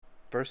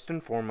First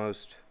and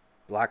foremost,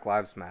 Black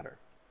Lives Matter.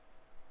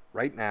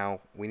 Right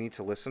now, we need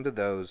to listen to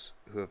those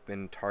who have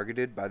been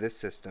targeted by this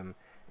system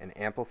and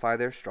amplify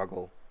their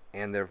struggle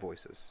and their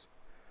voices.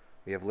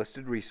 We have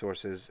listed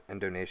resources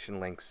and donation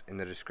links in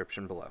the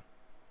description below.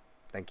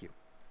 Thank you.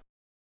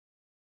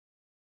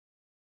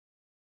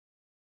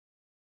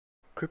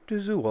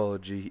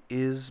 Cryptozoology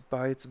is,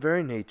 by its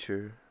very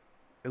nature,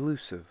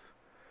 elusive.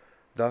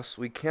 Thus,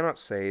 we cannot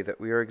say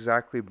that we are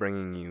exactly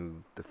bringing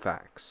you the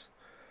facts,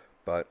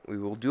 but we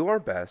will do our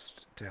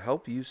best to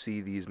help you see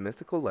these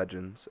mythical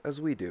legends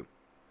as we do.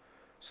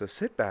 So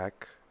sit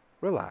back,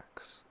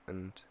 relax,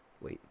 and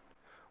wait.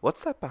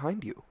 What's that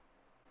behind you?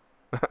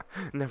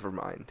 Never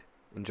mind.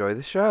 Enjoy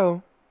the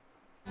show.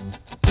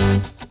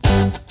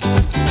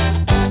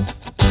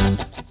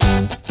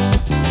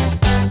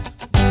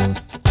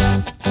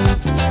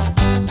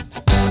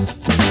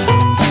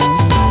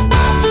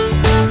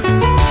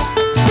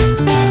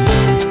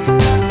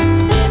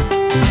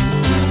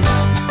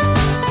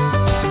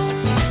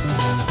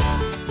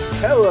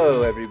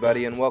 Hello,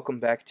 everybody, and welcome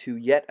back to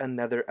yet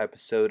another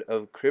episode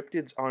of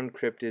Cryptids on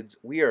Cryptids.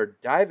 We are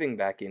diving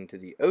back into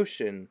the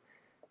ocean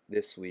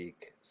this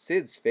week.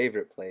 Sid's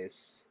favorite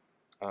place.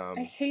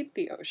 I hate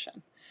the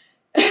ocean.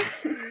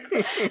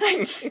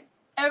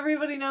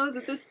 Everybody knows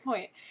at this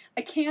point.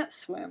 I can't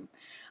swim.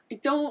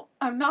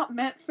 I'm not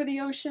meant for the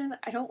ocean.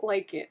 I don't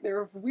like it. There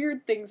are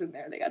weird things in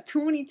there. They got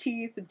too many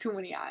teeth and too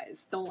many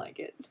eyes. Don't like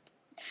it.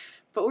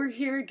 But we're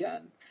here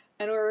again,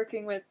 and we're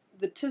working with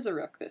the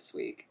Tizaruk this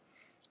week.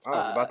 Oh,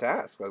 I was about to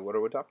ask, what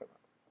are we talking about?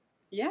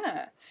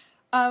 Yeah.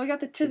 We got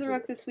the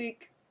Tizaruk this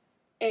week.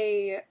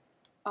 There's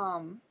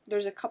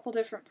a couple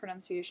different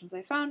pronunciations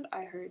I found.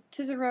 I heard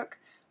Tizaruk,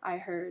 I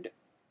heard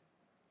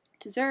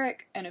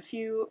Tizaruk, and a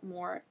few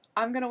more.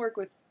 I'm going to work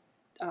with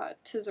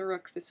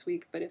Tizaruk this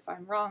week, but if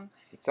I'm wrong,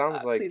 It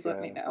sounds like please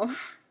let me know.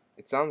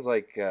 It sounds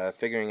like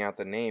figuring out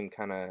the name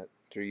kind of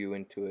threw you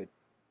into a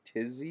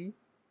tizzy.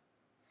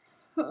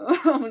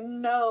 Oh,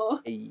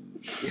 no. Hey.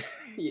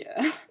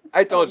 Yeah.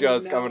 I told you I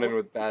was coming in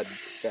with bad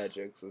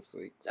jokes this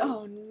week. So.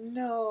 Oh,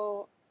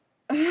 no.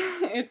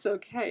 It's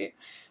okay.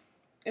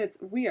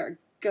 We are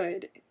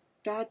good.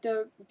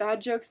 Bad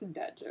jokes and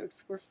dad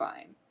jokes. We're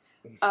fine.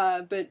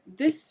 But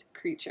this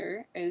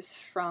creature is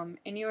from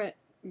Inuit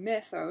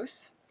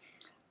mythos.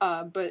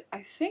 But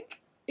I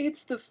think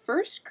it's the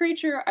first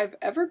creature I've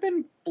ever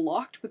been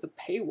blocked with a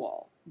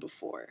paywall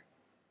before.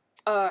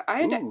 I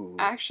had to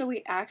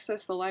actually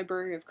access the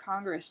Library of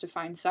Congress to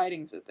find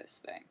sightings of this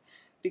thing,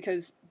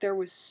 because there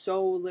was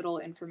so little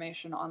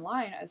information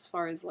online as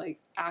far as, like,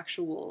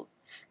 actual...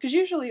 Because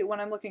usually when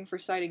I'm looking for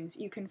sightings,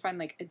 you can find,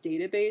 like, a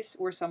database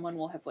where someone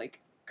will have, like,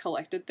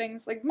 collected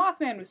things. Like,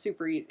 Mothman was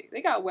super easy.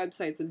 They got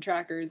websites and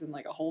trackers and,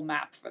 like, a whole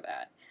map for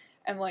that.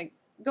 And, like,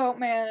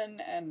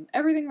 Goatman and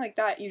everything like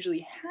that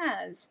usually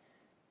has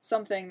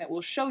something that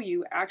will show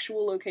you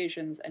actual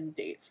locations and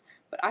dates.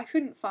 But I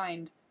couldn't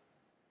find...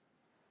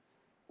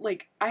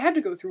 Like, I had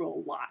to go through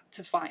a lot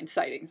to find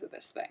sightings of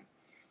this thing.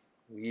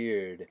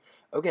 Weird.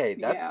 Okay,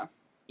 that's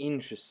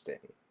interesting.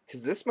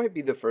 Because this might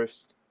be the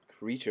first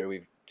creature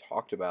we've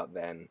talked about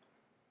then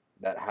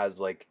that has,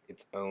 like,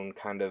 its own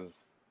kind of,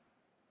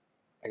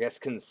 I guess,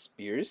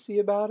 conspiracy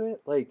about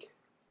it. Like,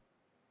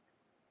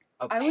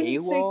 a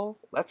paywall?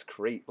 That's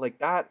great. Like,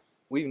 that,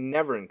 we've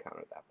never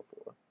encountered that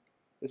before.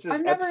 This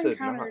is episode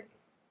 9,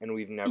 and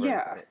we've never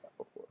encountered that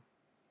before.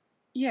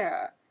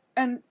 Yeah,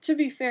 and to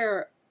be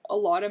fair, a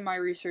lot of my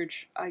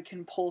research I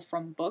can pull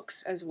from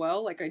books as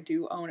well. Like, I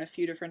do own a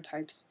few different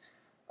types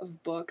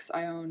of books.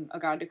 I own A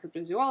Guide to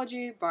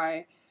Cryptozoology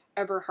by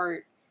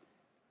Eberhard.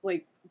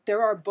 Like,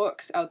 there are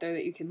books out there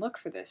that you can look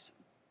for this.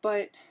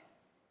 But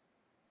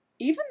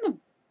even the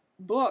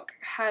book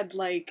had,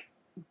 like,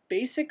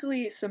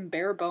 basically some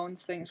bare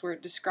bones things where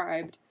it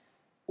described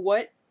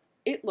what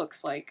it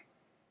looks like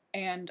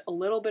and a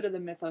little bit of the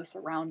mythos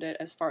around it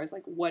as far as,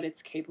 like, what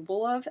it's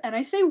capable of. And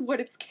I say what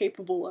it's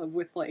capable of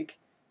with, like,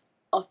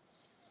 a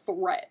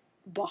threat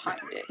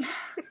behind it.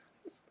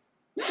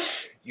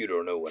 You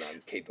don't know what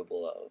I'm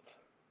capable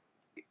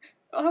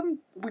of.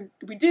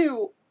 We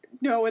do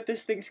know what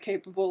this thing's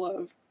capable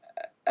of,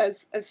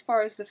 as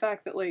far as the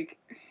fact that, like,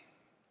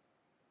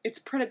 it's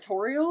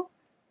predatorial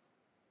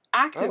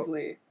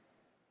actively.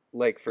 Oh.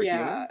 Like for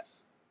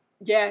humans?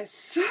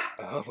 Yes.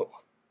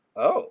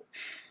 Oh.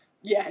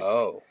 Yes.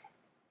 Oh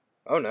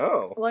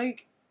no.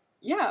 Like,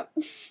 yeah.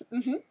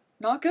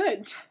 Not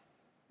good.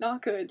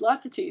 Not good.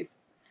 Lots of teeth.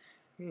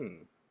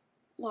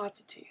 Lots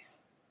of teeth.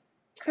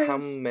 How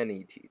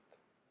many teeth?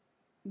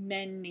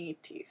 Many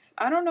teeth.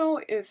 I don't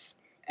know if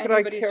could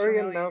I carry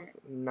enough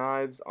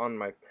knives on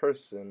my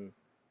person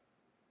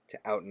to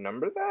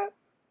outnumber that?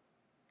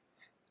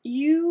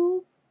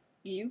 You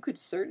could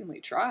certainly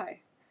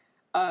try.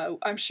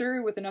 I'm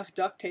sure with enough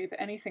duct tape,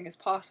 anything is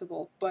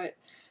possible, but,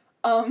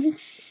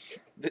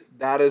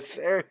 that is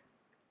fair.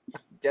 I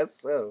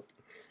guess so.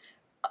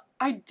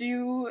 I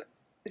do...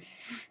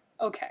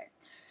 Okay.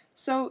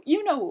 So,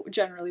 you know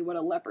generally what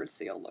a leopard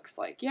seal looks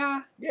like,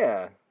 yeah?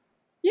 Yeah.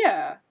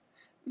 Yeah.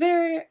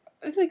 They're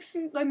it's like,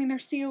 I mean, they're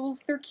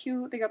seals, they're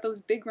cute, they got those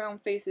big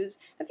round faces.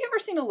 Have you ever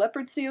seen a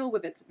leopard seal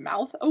with its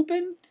mouth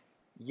open?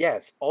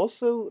 Yes.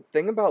 Also,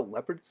 thing about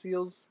leopard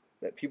seals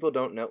that people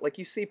don't know, like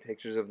you see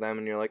pictures of them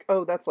and you're like,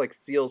 oh, that's like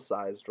seal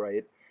sized,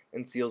 right?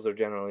 And seals are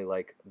generally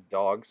like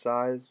dog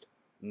sized.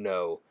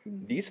 No,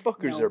 these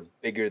fuckers No. are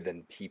bigger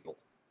than people.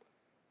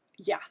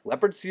 Yeah.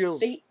 Leopard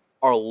seals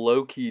are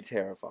low key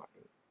terrifying.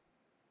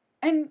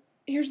 And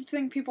here's the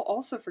thing people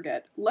also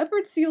forget.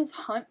 Leopard seals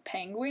hunt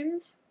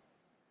penguins.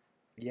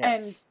 Yes.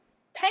 And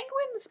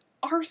penguins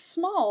are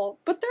small,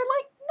 but they're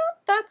like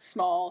not that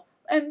small.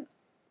 And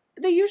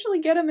they usually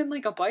get them in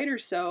like a bite or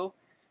so.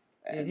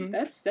 And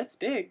that's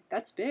big.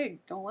 That's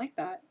big. Don't like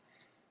that.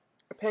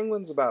 A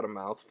penguin's about a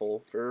mouthful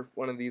for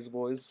one of these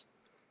boys.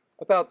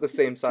 About the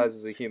same size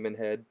as a human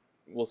head,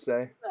 we'll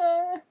say.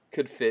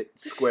 Could fit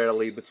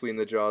squarely between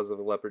the jaws of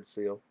a leopard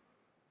seal.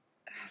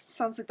 It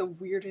sounds like the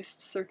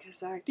weirdest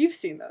circus act. You've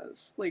seen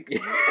those, like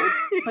old,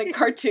 like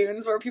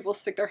cartoons where people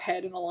stick their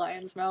head in a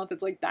lion's mouth.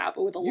 It's like that,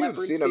 but with a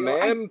leopard seal. You've seen a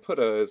man put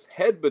his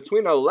head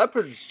between a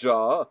leopard's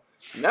jaw.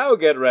 Now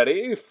get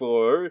ready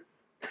for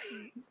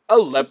a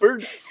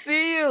leopard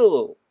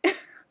seal.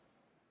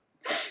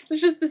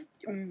 It's just this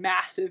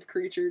massive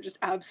creature, just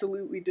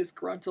absolutely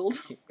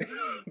disgruntled.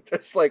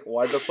 Just like,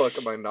 why the fuck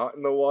am I not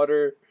in the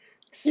water?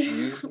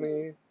 Excuse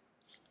me?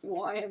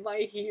 Why am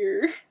I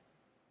here?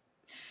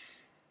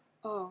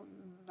 Oh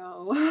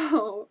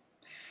no.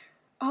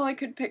 All I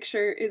could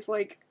picture is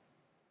like,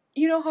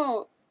 you know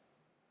how,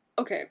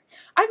 okay,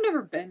 I've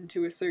never been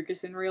to a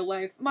circus in real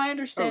life. My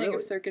understanding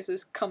of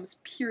circuses comes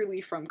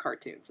purely from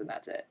cartoons, and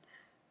that's it.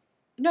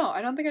 No,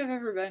 I don't think I've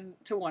ever been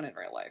to one in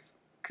real life.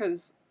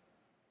 Because,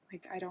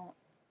 like,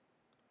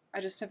 I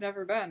just have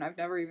never been. I've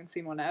never even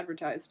seen one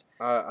advertised.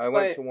 I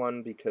went to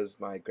one because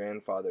my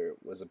grandfather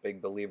was a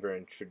big believer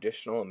in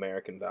traditional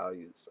American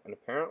values, and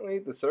apparently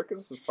the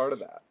circus is part of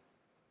that.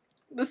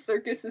 The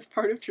circus is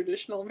part of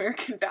traditional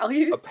American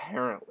values?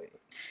 Apparently.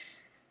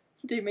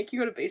 Did he make you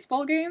go to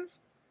baseball games?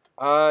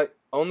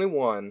 Only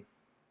one.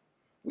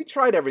 We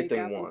tried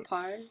everything once.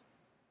 Pie?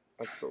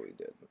 That's what we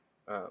did.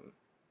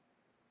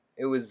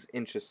 It was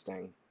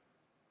interesting.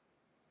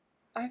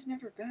 I've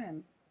never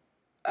been.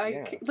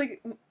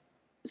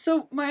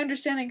 So my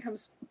understanding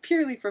comes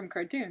purely from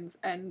cartoons,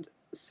 and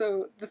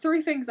so the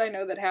 3 things I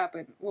know that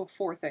happen, well,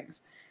 4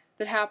 things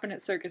that happen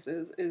at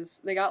circuses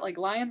is they got like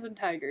lions and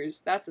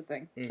tigers, that's a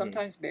thing. Mm-hmm.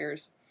 Sometimes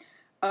bears.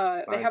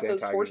 They have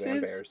those horses.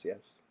 And bears,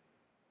 yes.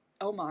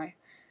 Oh my.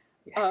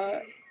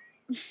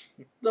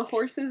 The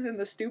horses in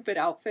the stupid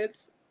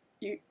outfits,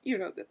 you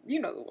know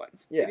the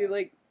ones. Yeah.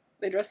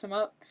 They dress them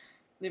up,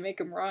 they make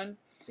them run.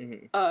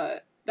 Mm-hmm.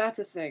 That's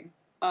a thing.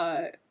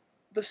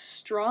 The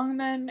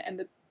strongmen and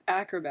the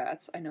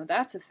acrobats, I know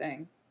that's a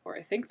thing. Or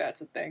I think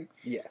that's a thing.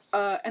 Yes.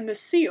 And the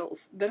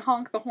seals that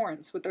honk the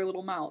horns with their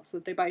little mouths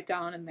that they bite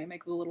down and they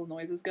make the little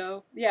noises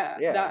go. Yeah,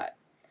 that.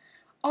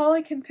 All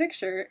I can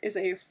picture is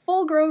a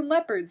full-grown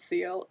leopard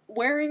seal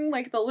wearing,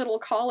 like, the little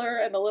collar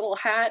and the little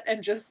hat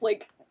and just,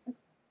 like,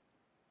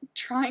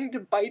 trying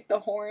to bite the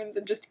horns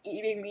and just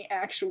eating the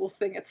actual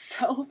thing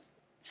itself.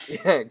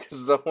 Yeah,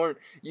 because the horn,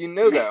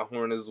 that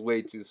horn is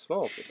way too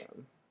small for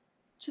them.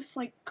 Just,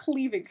 like,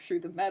 cleaving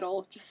through the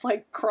metal, just,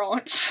 like,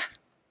 crunch.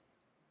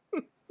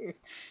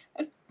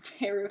 A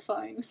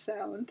terrifying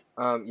sound.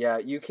 Yeah,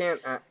 you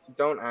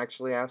don't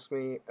actually ask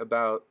me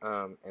about,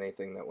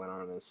 anything that went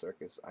on in the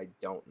circus. I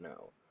don't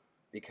know.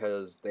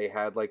 Because they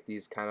had, like,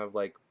 these kind of,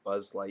 like,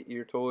 Buzz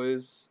Lightyear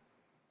toys.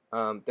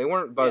 They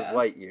weren't Buzz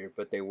Lightyear,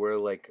 but they were,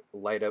 like,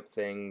 light-up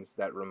things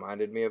that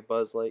reminded me of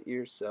Buzz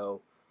Lightyear,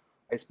 so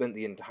I spent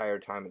the entire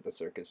time at the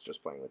circus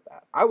just playing with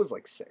that. I was,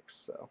 like, 6,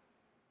 so.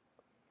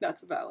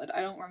 That's valid.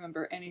 I don't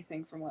remember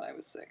anything from when I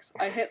was 6.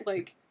 I hit,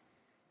 like...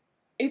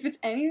 If it's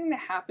anything that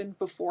happened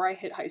before I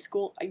hit high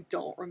school, I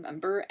don't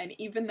remember, and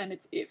even then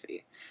it's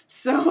iffy.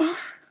 So...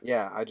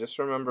 Yeah, I just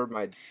remember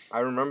I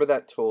remember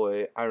that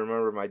toy, I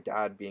remember my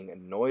dad being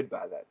annoyed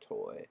by that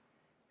toy,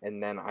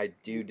 and then I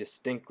do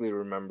distinctly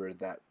remember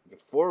that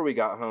before we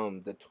got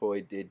home, the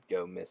toy did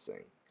go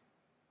missing.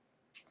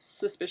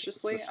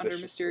 Suspiciously under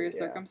mysterious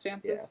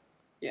circumstances?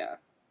 Yeah.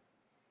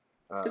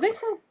 Did they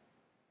sell...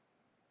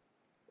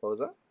 What was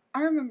that?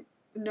 I remember...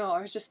 No,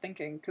 I was just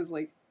thinking, because,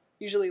 like,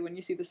 usually when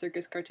you see the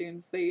circus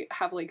cartoons, they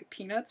have, like,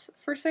 peanuts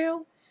for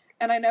sale.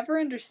 And I never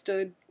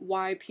understood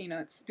why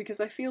peanuts, because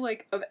I feel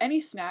like of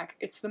any snack,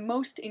 it's the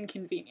most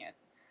inconvenient.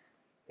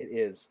 It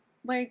is.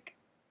 Like...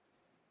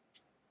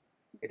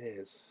 It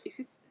is.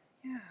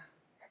 Yeah.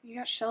 You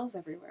got shells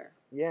everywhere.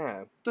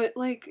 Yeah. But,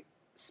 like,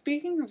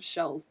 speaking of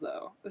shells,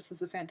 though, this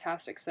is a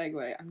fantastic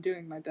segue. I'm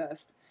doing my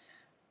best.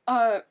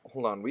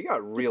 Hold on, we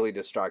got really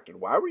distracted.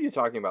 Why were you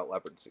talking about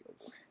leopard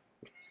seals?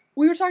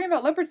 We were talking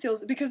about leopard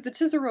seals because the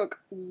Tizaruk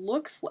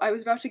looks... I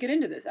was about to get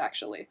into this,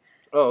 actually.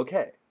 Oh,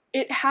 okay.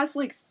 It has,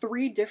 like,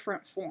 3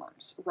 different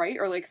forms, right?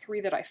 Or, like,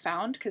 3 that I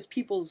found, because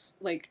people's,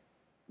 like,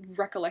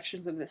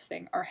 recollections of this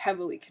thing are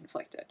heavily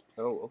conflicted.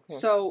 Oh, okay.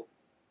 So,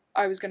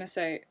 I was gonna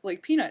say,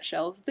 like, peanut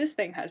shells, this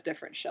thing has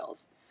different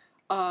shells.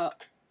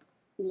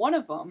 One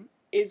of them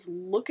is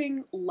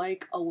looking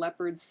like a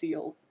leopard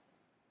seal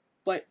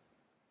but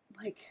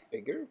like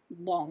bigger,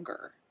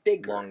 longer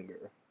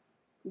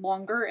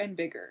and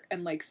bigger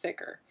and like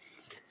thicker.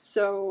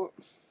 So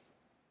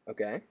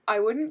okay, I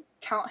wouldn't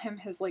count him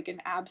as like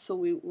an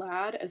absolute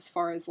lad as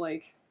far as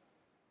like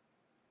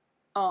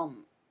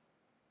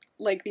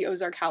the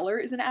Ozark Howler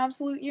is an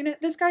absolute unit.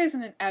 This guy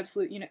isn't an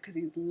absolute unit because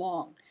he's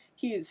long.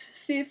 He is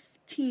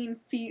 15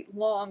 feet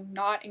long,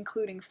 not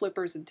including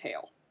flippers and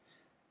tail.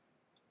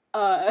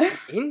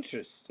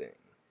 Interesting.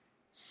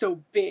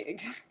 So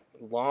big.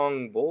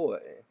 Long boy.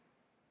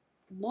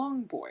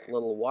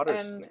 Little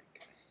water snake.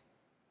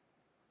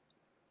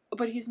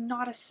 But he's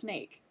not a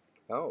snake.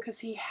 Oh. Because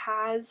he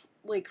has,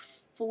 like,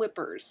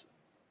 flippers.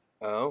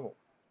 Oh.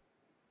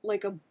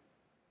 Like,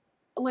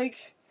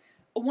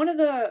 one of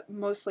the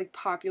most, like,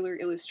 popular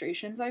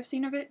illustrations I've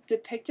seen of it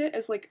depict it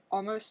as, like,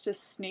 almost a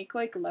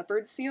snake-like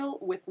leopard seal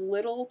with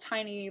little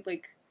tiny,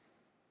 like,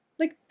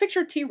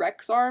 picture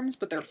T-Rex arms,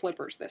 but they're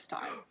flippers this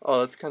time. Oh,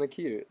 that's kind of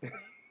cute.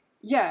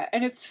 Yeah,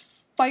 and it's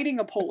fighting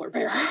a polar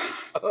bear.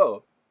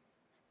 Oh.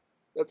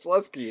 That's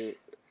less cute.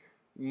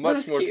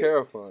 Much more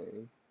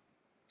terrifying.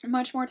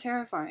 Much more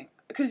terrifying.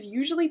 Because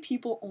usually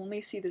people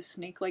only see the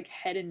snake-like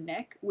head and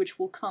neck, which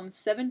will come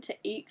 7 to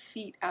 8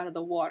 feet out of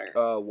the water.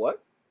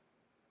 What?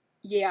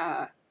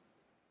 Yeah.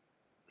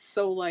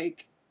 So,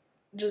 like,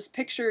 just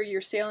picture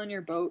you're sailing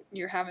your boat,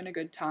 you're having a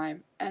good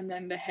time, and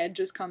then the head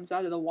just comes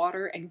out of the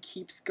water and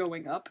keeps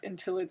going up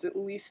until it's at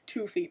least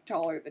 2 feet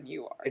taller than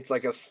you are. It's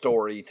like a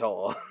story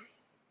tall.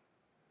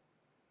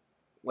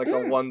 Like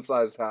a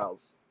one-size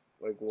house.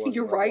 Like one.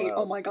 You're right. House.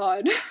 Oh my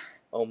god.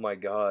 Oh my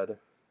god.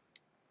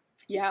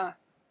 Yeah.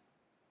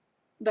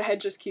 The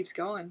head just keeps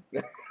going.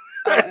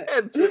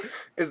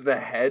 Is the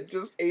head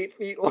just 8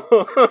 feet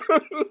long?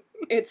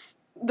 It's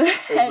the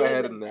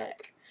head and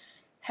neck.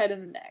 Head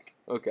and the neck.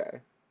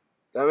 Okay.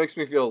 That makes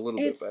me feel a little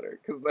bit better.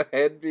 Because the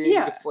head being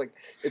just like,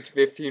 it's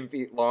 15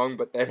 feet long,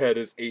 but the head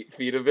is 8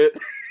 feet of it.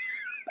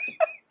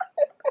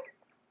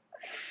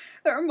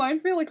 That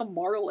reminds me of like a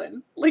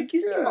marlin. Like,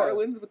 you see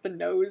marlins with the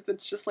nose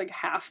that's just like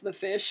half the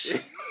fish.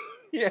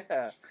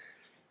 Yeah.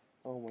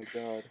 Oh my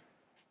god.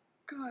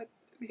 God,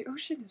 the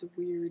ocean is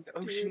weird. The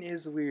ocean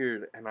is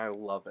weird, and I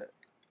love it.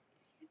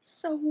 It's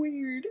so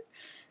weird.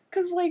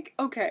 Because, like,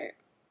 okay.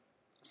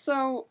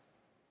 So,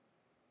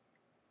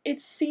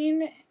 it's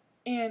seen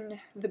in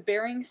the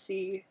Bering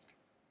Sea,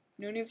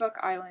 Nunivik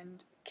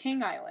Island,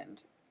 King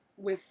Island,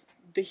 with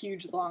the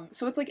huge long...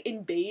 So it's, like,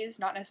 in bays,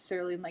 not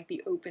necessarily in, like,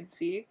 the open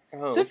sea.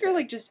 So if you're,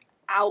 like, just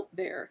out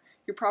there,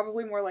 you're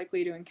probably more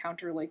likely to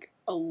encounter, like,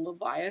 a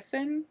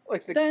leviathan or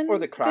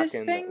the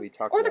kraken that we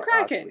talked about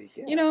last week.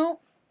 Yeah. You know?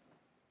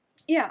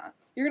 Yeah.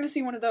 You're gonna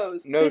see one of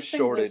those. No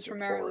shortage of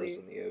horrors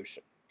in the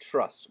ocean.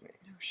 Trust me.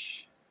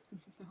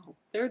 No.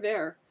 They're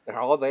there. They're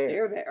all there.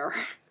 They're there.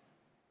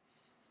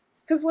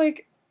 Because,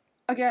 like,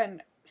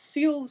 again,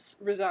 seals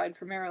reside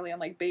primarily on,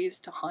 like, bays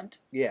to hunt.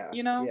 Yeah.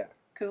 You know? Yeah.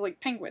 Because, like,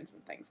 penguins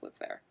and things live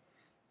there.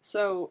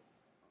 So,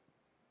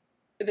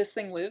 this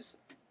thing lives.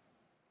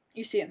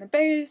 You see it in the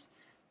bays,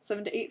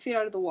 7 to 8 feet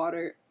out of the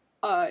water.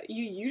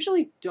 You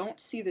usually don't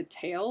see the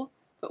tail,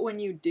 but when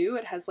you do,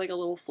 it has, like, a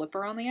little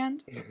flipper on the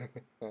end.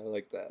 I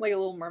like that. Like a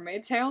little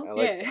mermaid tail. I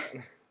like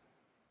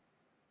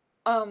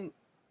that.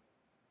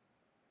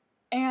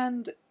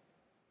 And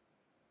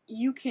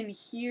you can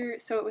hear...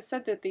 So it was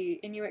said that the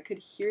Inuit could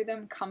hear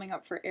them coming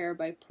up for air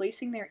by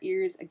placing their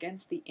ears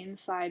against the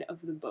inside of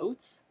the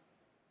boats.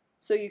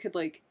 So you could,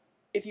 like,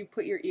 if you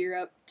put your ear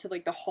up to,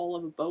 like, the hull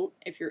of a boat,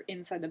 if you're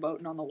inside the boat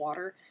and on the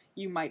water,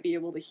 you might be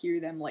able to hear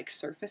them, like,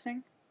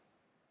 surfacing.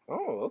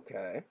 Oh,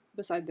 okay.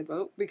 Beside the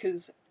boat,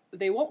 because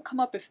they won't come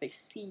up if they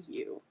see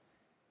you.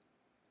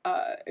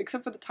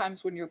 Except for the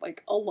times when you're,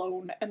 like,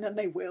 alone, and then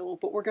they will,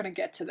 but we're gonna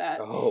get to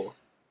that. Oh.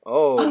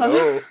 Oh,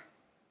 no.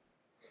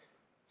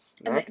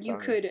 And that you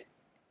could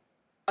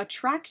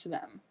attract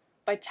them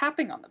by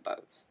tapping on the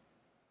boats.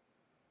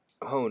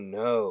 Oh,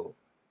 no.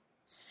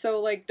 So,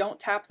 like, don't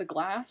tap the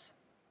glass,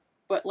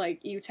 but,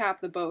 like, you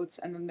tap the boats,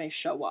 and then they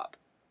show up.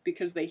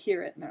 Because they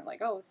hear it, and they're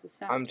like, oh, it's the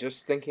sound. I'm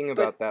just thinking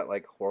about that,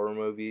 like, horror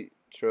movie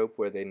trope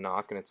where they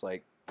knock, and it's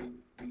like...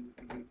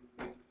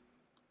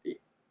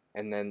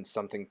 And then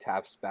something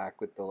taps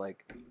back with the,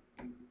 like...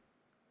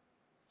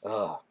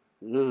 Ugh.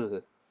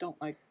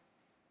 Don't like...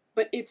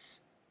 But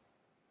it's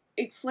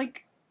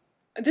like...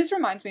 This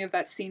reminds me of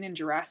that scene in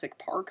Jurassic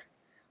Park,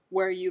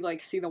 where you,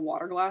 like, see the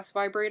water glass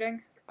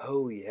vibrating.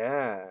 Oh,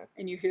 yeah.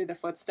 And you hear the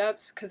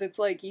footsteps, because it's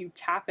like you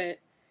tap it,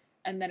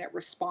 and then it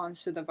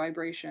responds to the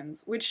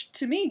vibrations, which,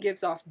 to me,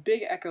 gives off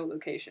big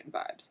echolocation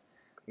vibes.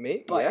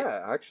 Maybe,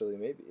 yeah, actually,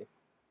 maybe.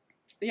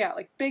 Yeah,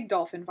 like, big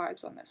dolphin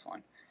vibes on this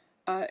one.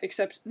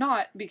 Except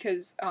not,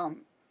 because,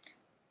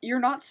 you're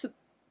not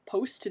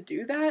supposed to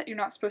do that. You're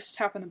not supposed to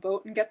tap on the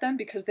boat and get them,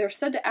 because they're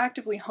said to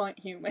actively hunt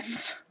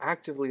humans.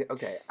 Actively?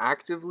 Okay,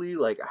 actively?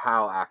 Like,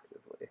 how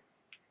actively?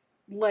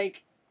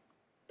 Like...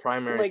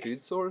 Primary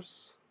food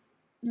source?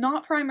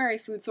 Not primary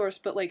food source,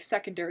 but, like,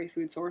 secondary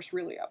food source,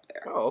 really up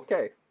there. Oh,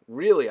 okay.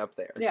 Really up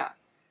there. Yeah.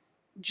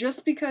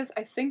 Just because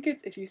I think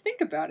it's, if you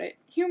think about it,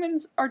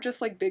 humans are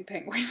just like big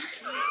penguins.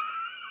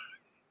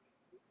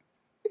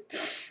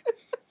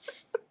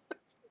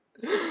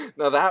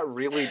 Now that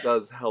really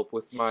does help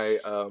with my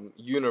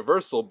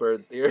universal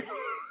bird theory.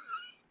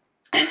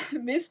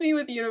 Miss me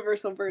with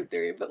universal bird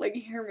theory, but like,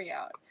 hear me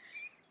out.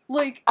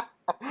 Like,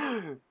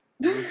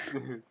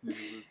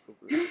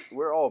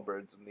 we're all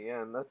birds in the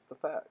end. That's the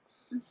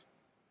facts.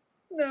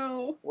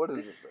 No. What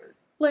is a bird?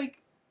 Like,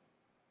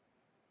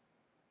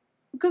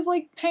 because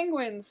like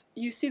penguins,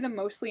 you see them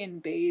mostly in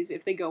bays.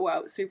 If they go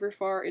out super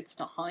far, it's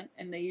to hunt,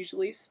 and they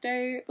usually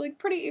stay like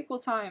pretty equal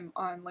time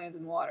on land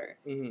and water.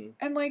 Mm-hmm.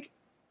 And like,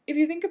 if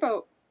you think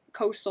about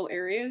coastal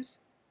areas,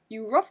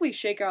 you roughly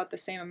shake out the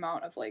same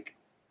amount of like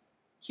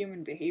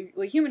human behavior.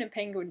 Like human and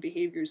penguin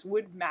behaviors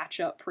would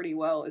match up pretty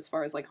well as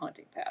far as like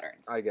hunting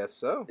patterns. I guess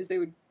so. Is they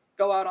would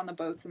go out on the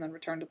boats and then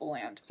return to the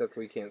land. Except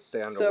we can't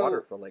stay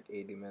underwater for like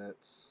 80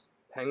 minutes.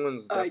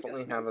 Penguins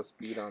definitely have us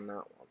beat on that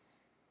one.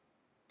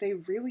 They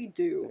really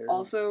do.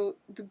 Also,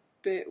 the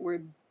bit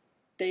where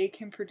they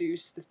can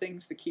produce the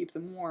things that keep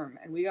them warm,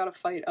 and we gotta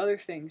fight other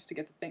things to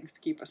get the things to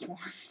keep us warm.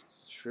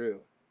 It's true.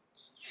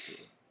 It's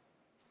true.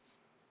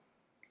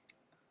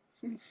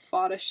 We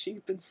fought a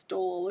sheep and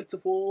stole its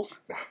wool.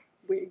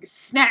 Wig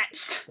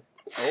snatched.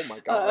 Oh my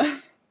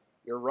god.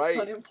 You're right.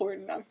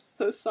 Unimportant. I'm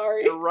so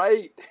sorry. You're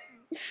right.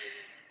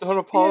 Don't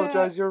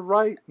apologize. Yeah. You're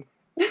right.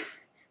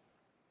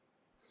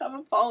 I'm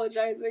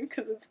apologizing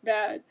because it's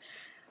bad.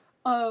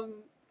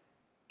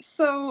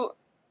 So,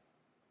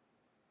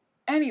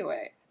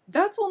 anyway,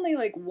 that's only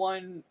like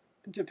one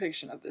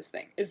depiction of this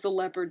thing, is the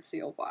leopard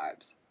seal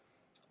vibes.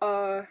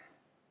 Okay.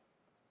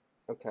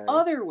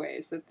 Other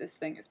ways that this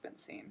thing has been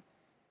seen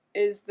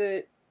is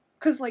that,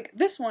 because like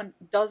this one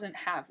doesn't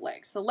have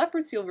legs. The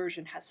leopard seal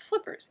version has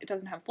flippers. It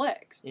doesn't have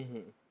legs.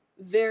 Mm-hmm.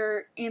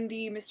 They're in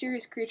the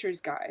Mysterious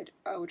Creatures Guide,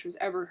 which was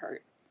Everhart.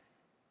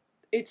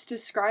 It's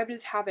described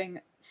as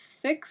having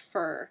thick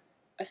fur,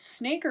 a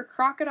snake or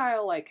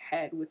crocodile-like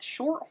head with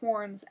short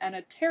horns, and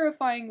a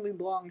terrifyingly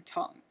long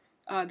tongue.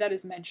 That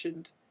is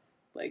mentioned,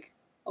 like,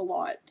 a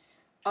lot.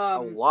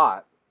 A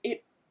lot?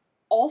 It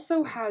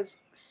also has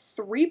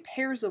 3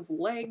 pairs of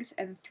legs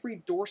and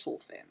 3 dorsal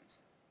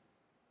fins.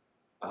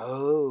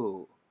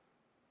 Oh.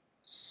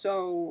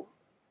 So,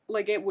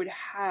 like, it would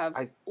have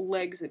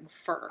legs and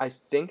fur. I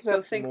think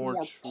that's think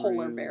more true.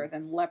 polar bear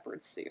than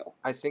leopard seal.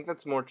 I think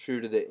that's more true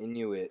to the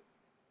Inuit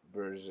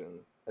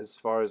version, as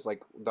far as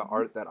like the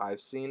art that I've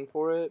seen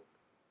for it.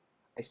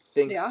 I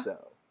think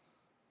so.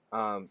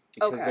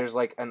 Because there's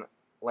like an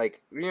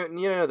you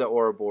know the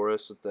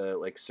Ouroboros with the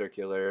like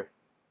circular.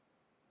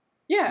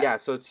 Yeah. Yeah,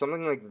 so it's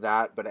something like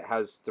that, but it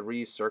has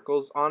 3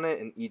 circles on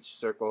it, and each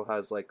circle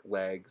has like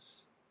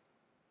legs.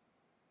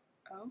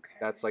 Okay.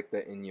 That's like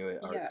the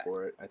Inuit art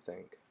for it, I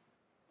think.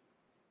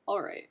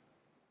 All right.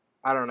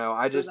 I don't know.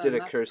 I just did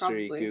a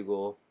cursory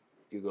Google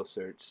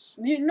search.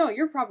 No,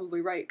 you're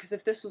probably right, because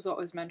if this was what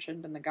was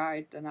mentioned in the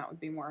guide, then that would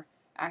be more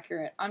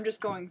accurate. I'm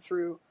just going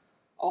through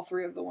all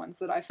 3 of the ones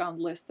that I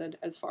found listed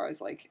as far as,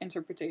 like,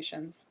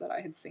 interpretations that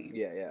I had seen.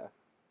 Yeah.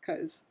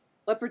 Because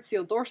leopard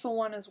seal dorsal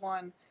one is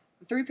one,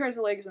 the 3 pairs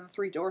of legs and the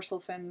 3 dorsal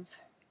fins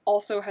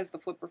also has the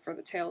flipper for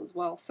the tail as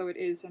well, so it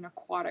is an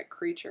aquatic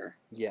creature.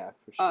 Yeah,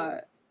 for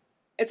sure.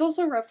 It's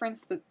also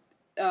referenced that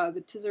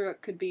the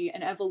Tizaruk could be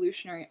an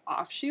evolutionary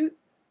offshoot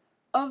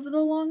of the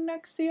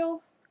long-necked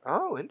seal.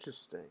 Oh,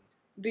 interesting.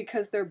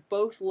 Because they're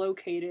both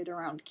located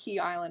around Key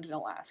Island in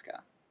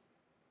Alaska.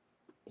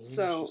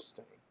 So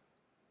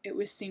it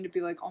was seen to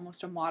be like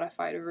almost a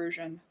modified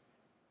version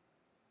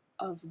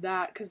of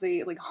that, because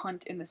they like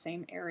hunt in the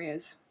same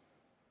areas.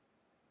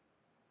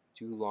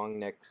 Do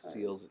long-necked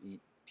seals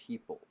eat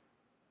people?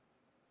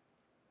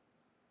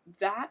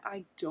 That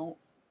I don't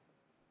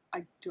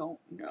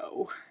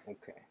know.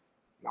 Okay.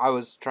 I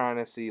was trying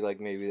to see like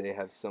maybe they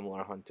have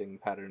similar hunting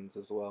patterns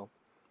as well.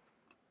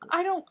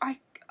 I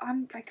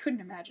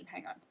couldn't imagine.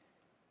 Hang on.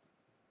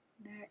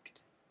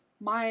 Necked.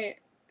 My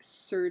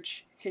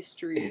search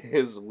history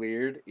is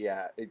weird.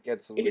 Yeah, it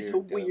gets weird. It's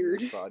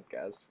weird. This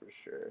podcast for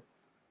sure.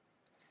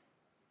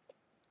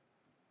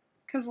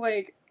 Cause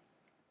like,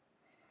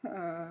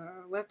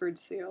 leopard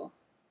seal.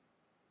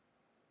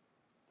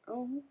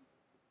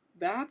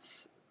 They're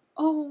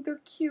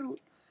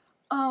cute.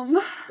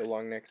 The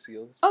long-necked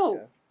seals.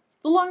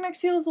 The long-necked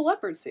seal is the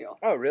leopard seal.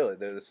 Oh, really?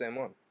 They're the same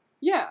one.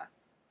 Yeah.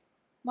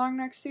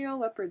 Long-necked seal,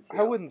 leopard seal.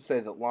 I wouldn't say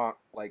that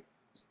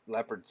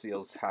leopard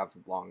seals have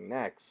long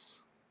necks.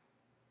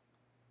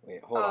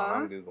 Wait, hold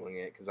on. I'm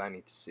Googling it because I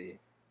need to see.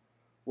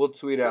 We'll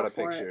tweet out a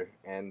picture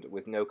and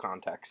with no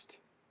context.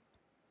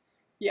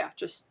 Yeah,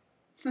 just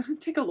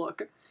take a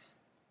look.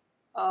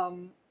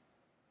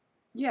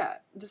 Yeah,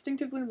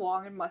 distinctively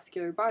long and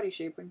muscular body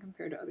shape when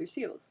compared to other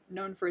seals,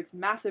 known for its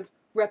massive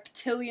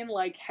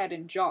reptilian-like head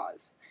and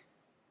jaws.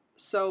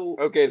 So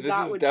okay, this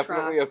is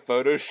definitely a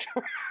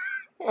Photoshop.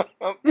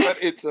 But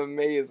it's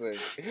amazing.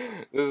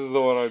 This is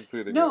the one I'm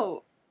tweeting.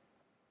 No.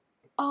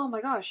 Oh my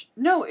gosh.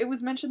 No, it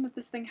was mentioned that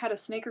this thing had a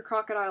snake or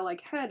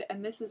crocodile-like head,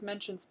 and this is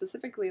mentioned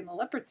specifically in the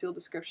leopard seal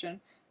description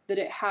that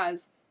it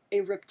has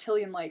a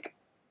reptilian-like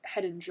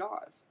head and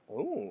jaws.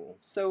 Oh.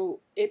 So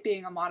it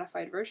being a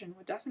modified version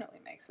would definitely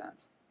make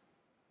sense.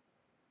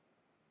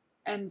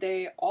 And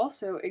they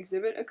also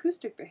exhibit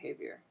acoustic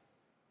behavior.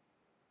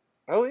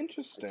 Oh,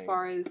 interesting. As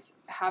far as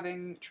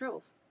having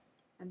trills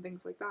and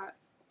things like that.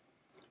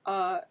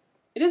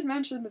 It is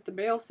mentioned that the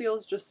male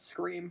seals just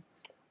scream.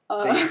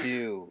 They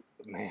do.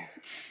 Man.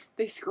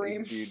 They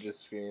scream. They do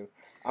just scream.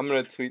 I'm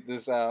gonna tweet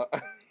this out.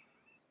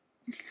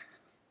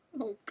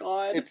 Oh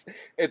god.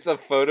 It's a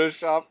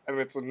Photoshop and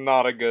it's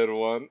not a good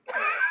one.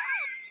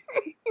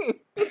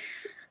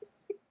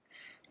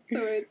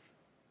 So it's...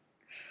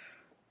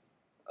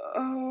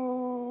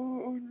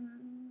 Oh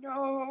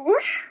no.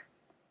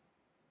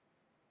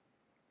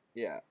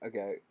 Yeah,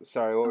 okay.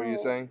 Sorry, what were you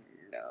saying?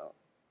 No.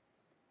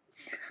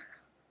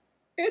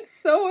 It's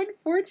so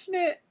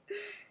unfortunate.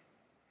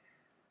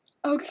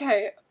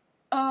 Okay,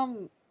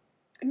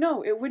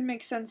 no, it would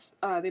make sense.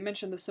 They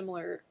mentioned the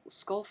similar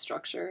skull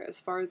structure as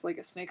far as like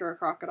a snake or a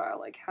crocodile,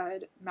 like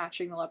had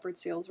matching the leopard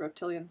seal's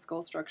reptilian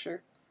skull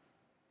structure.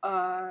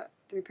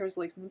 3 pairs of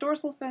legs in the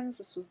dorsal fins.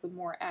 This was the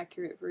more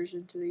accurate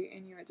version to the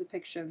Inuit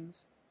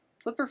depictions.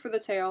 Flipper for the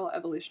tail,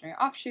 evolutionary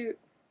offshoot.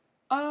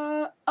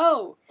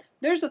 Oh,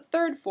 there's a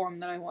third form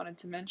that I wanted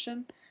to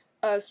mention,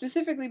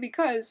 specifically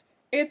because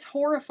it's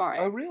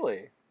horrifying. Oh,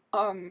 really?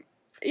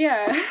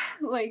 Yeah,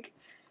 like,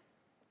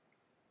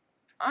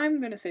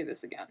 I'm gonna say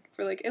this again,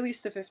 for like at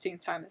least the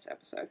 15th time this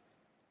episode.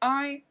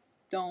 I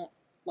don't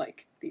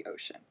like the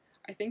ocean.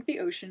 I think the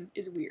ocean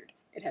is weird.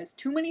 It has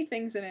too many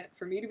things in it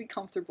for me to be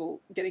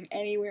comfortable getting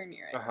anywhere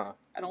near it. Uh-huh.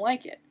 I don't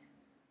like it.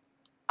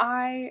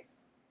 I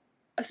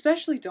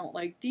especially don't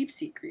like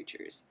deep-sea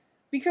creatures,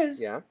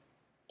 because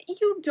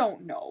you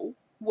don't know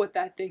what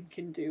that thing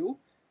can do.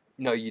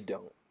 No, you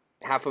don't.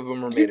 Half of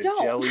them are made of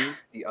jelly,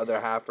 the other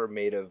half are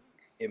made of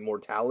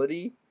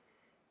immortality.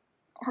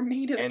 Are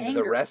made of and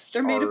anger. The rest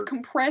They're made of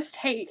compressed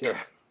hate.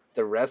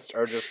 The rest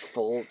are just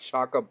full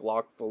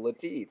chock-a-block full of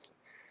teeth.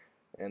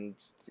 And,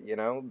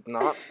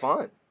 not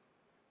fun.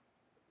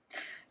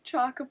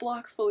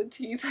 Chock-a-block full of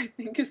teeth, I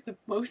think, is the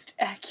most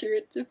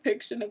accurate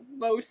depiction of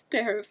most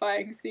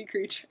terrifying sea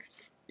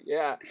creatures.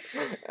 Yeah.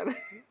 And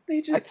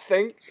they just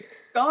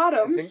got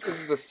him. I think this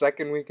is the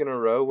second week in a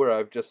row where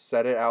I've just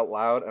said it out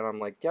loud, and I'm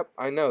like, yep,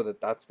 I know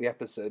that's the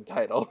episode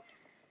title.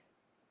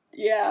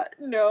 Yeah,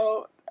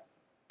 no,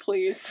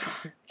 please.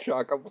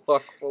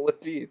 Chock-a-block full of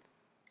teeth.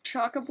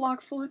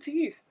 Chock-a-block full of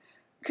teeth.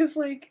 Because,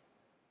 like,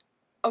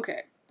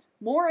 okay,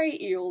 moray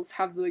eels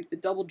have, like, the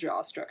double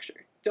jaw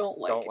structure. Don't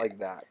like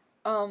that.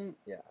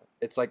 Yeah,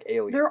 it's like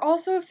alien. There are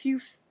also a few,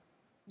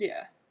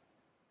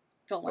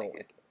 don't like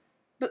it.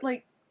 But,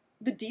 like,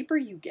 the deeper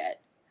you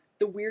get,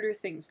 the weirder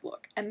things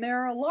look. And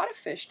there are a lot of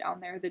fish down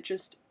there that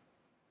just...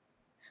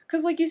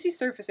 Because, like, you see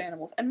surface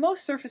animals, and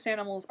most surface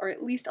animals are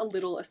at least a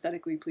little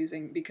aesthetically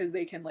pleasing because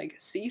they can, like,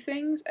 see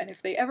things, and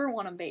if they ever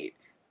want to mate,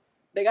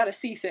 they gotta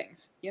see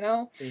things, you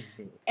know?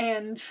 Mm-hmm.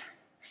 And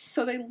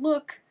so they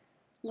look,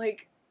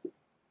 like,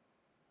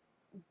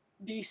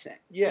 decent,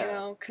 you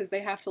know? Because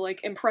they have to,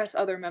 like, impress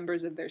other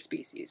members of their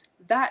species.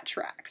 That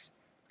tracks.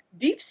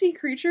 Deep-sea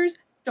creatures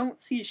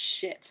don't see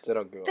shit.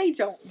 They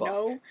don't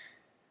know.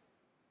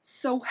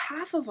 So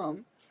half of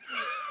them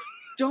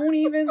don't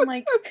even,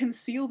 like,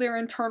 conceal their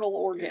internal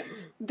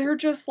organs. They're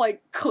just,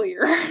 like,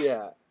 clear.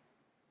 Yeah.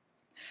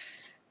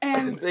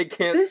 And they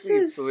can't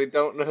see, so they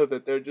don't know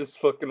that they're just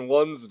fucking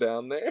ones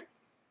down there.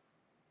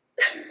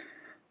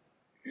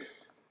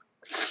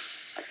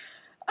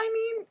 I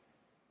mean,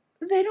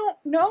 they don't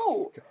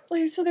know.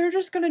 Like, so they're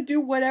just gonna do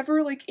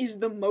whatever, like, is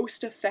the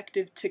most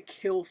effective to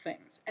kill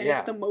things. And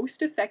if the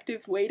most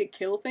effective way to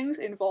kill things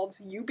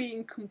involves you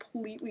being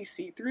completely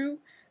see-through,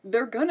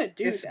 they're gonna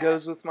do that. This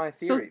goes with my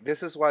theory. So,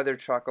 this is why they're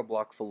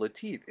chock-a-block full of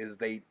teeth, is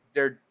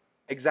they're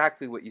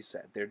exactly what you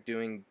said. They're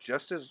doing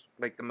just as,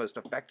 like, the most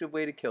effective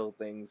way to kill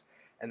things,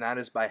 and that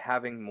is by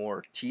having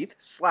more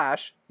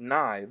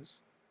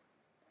teeth/knives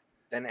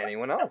than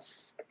anyone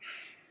else.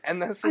 And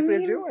that's what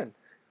they're doing.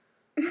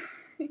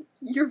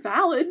 You're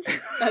valid.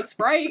 That's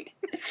right.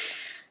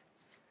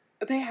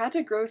 They had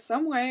to grow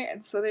some way,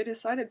 and so they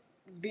decided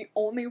the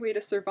only way to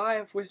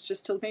survive was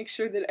just to make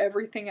sure that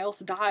everything else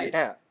died.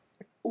 Yeah.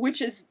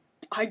 Which is,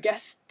 I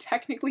guess,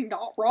 technically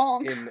not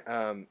wrong. In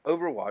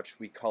Overwatch,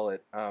 we call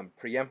it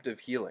preemptive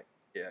healing.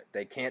 Yeah,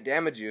 they can't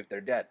damage you if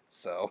they're dead,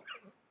 so...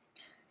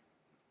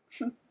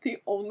 The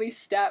only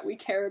stat we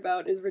care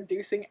about is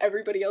reducing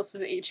everybody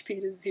else's HP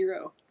to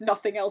 0.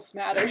 Nothing else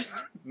matters.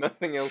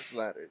 Nothing else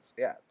matters.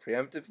 Yeah,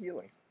 preemptive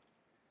healing.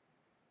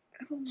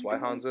 That's why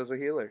Hanzo's a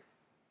healer.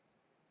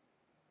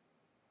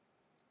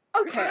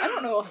 Okay, I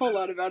don't know a whole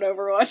lot about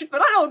Overwatch,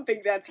 but I don't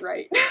think that's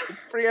right.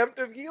 It's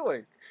preemptive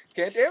healing.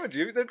 Can't damage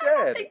you if they're dead.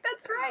 I don't think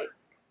that's right.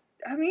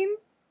 I mean...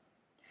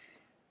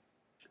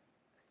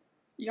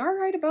 You're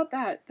right about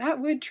that. That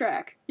would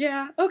track.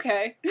 Yeah,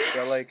 okay.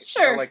 They're like,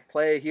 sure. They're like,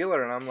 play a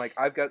healer, and I'm like,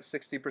 I've got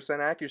 60%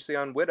 accuracy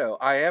on Widow.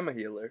 I am a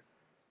healer.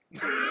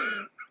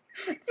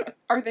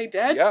 Are they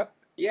dead? Yeah.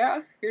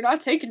 Yeah, you're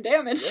not taking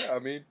damage. Yeah, I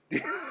mean,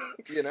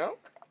 you know?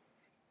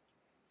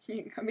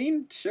 I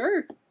mean,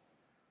 sure.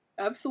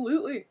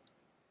 Absolutely.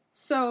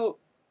 So,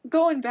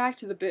 going back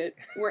to the bit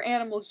where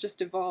animals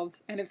just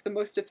evolved, and if the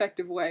most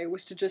effective way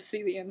was to just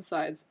see the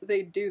insides,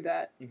 they'd do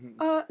that.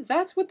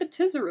 That's what the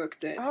Tizaruk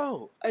did.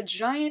 Oh. A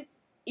giant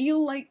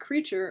eel-like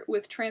creature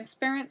with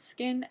transparent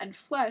skin and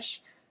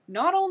flesh,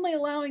 not only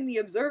allowing the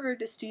observer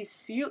to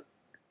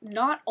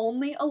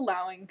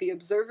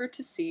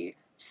see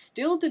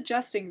still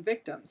digesting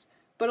victims,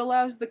 but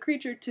allows the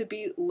creature to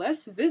be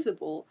less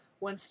visible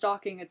when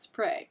stalking its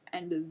prey.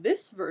 And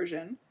this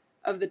version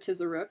of the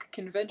Tizaruk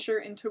can venture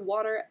into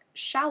water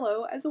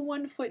shallow as a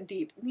 1 foot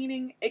deep,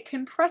 meaning it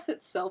can press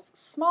itself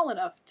small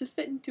enough to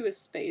fit into a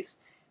space,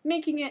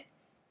 making it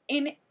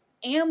an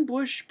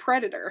ambush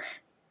predator,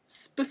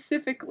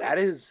 specifically. That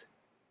is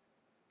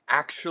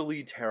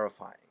actually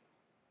terrifying.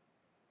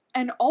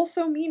 And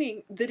also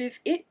meaning that if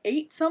it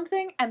ate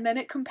something and then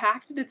it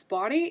compacted its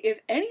body,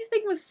 if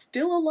anything was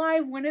still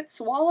alive when it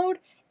swallowed,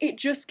 it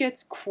just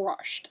gets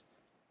crushed.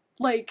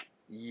 Like...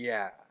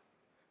 Yeah.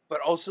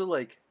 But also,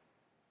 like,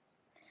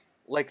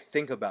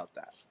 think about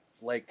that.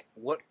 Like,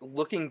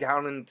 looking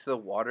down into the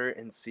water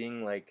and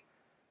seeing, like,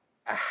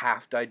 a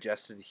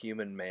half-digested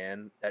human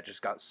man that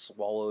just got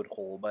swallowed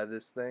whole by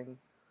this thing.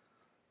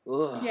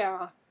 Ugh.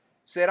 Yeah.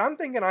 Sid, I'm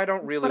thinking I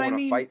don't really want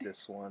to fight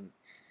this one.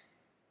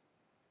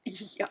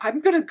 Yeah,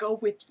 I'm gonna go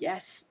with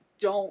yes.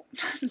 Don't.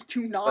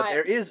 Do not. But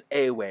there is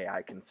a way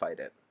I can fight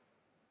it.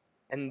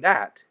 And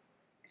that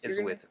is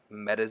with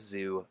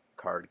MetaZoo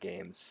card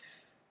games.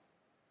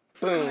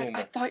 Boom. God,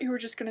 I thought you were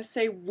just gonna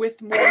say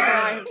with more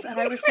knives, and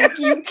I was like,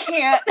 you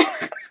can't.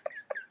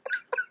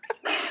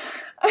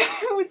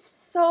 I was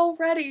so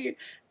ready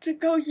to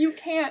go, you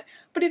can't.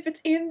 But if it's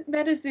in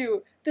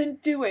MetaZoo, then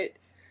do it.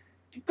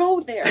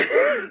 Go there.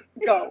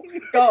 Go.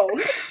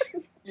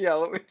 Yeah,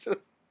 let me just...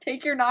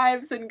 Take your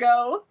knives and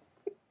go.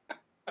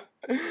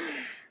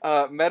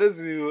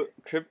 MetaZoo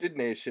Cryptid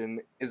Nation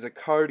is a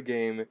card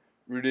game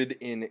rooted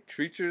in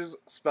creatures,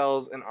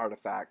 spells, and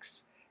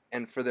artifacts.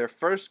 And for their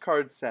first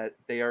card set,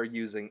 they are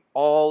using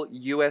all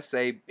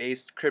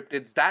USA-based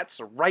cryptids. That's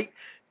right,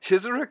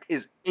 Tizaruk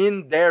is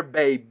in there,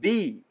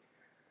 baby!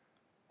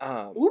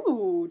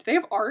 Ooh, do they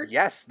have art?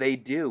 Yes, they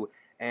do.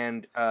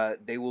 And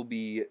they will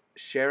be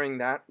sharing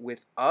that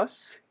with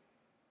us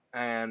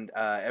and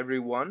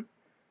everyone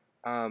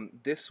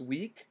this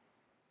week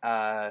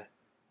on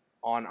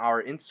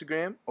our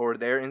Instagram or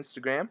their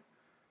Instagram,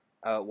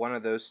 one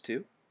of those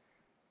two.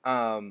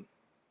 But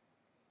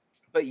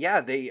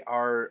yeah, they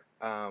are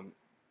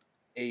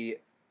a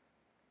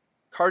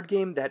card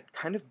game that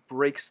kind of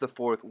breaks the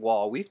fourth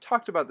wall. We've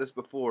talked about this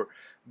before,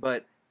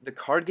 but the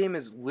card game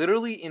is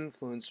literally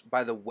influenced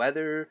by the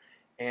weather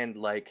and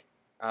like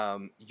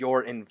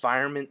your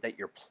environment that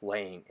you're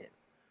playing in,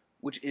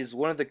 which is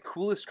one of the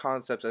coolest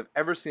concepts I've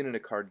ever seen in a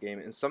card game,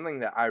 and something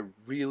that I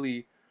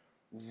really,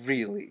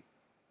 really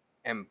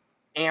am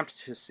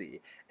amped to see.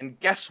 And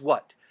guess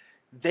what?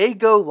 They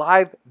go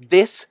live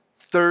this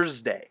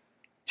Thursday,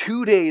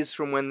 2 days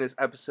from when this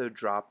episode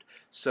dropped,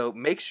 so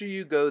make sure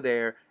you go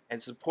there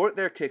and support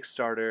their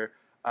Kickstarter.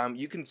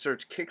 You can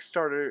search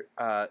Kickstarter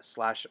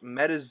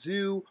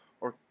 /MetaZoo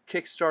or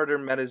Kickstarter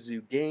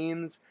MetaZoo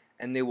Games,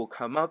 and they will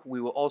come up. We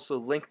will also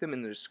link them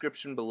in the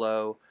description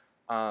below.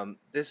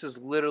 This is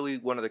literally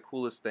one of the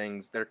coolest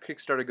things. Their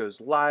Kickstarter goes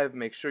live.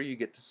 Make sure you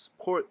get to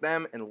support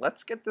them, and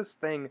let's get this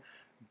thing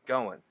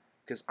going,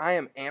 because I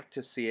am amped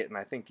to see it, and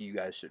I think you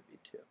guys should be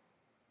too.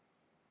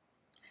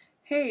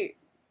 Hey,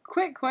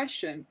 quick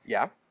question.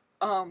 Yeah?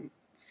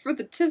 For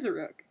the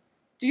Tizaruk,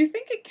 do you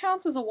think it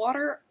counts as a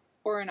water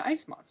or an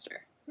ice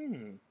monster?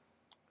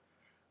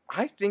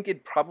 I think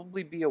it'd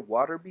probably be a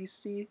water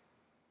beastie.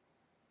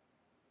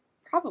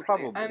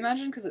 Probably. I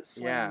imagine because it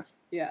swims.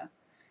 Yeah.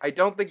 I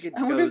don't think it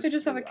I wonder if they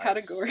just have a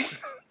category.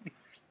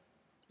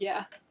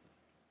 Yeah.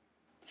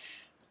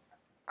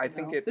 I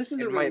think it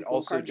really might cool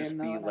also just game,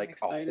 be though, like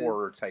a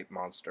horror type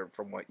monster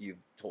from what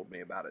you've told me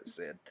about it,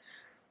 Sid.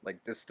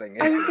 Like this thing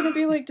is... I was gonna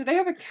be like, do they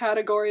have a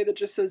category that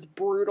just says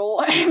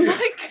brutal and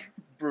like...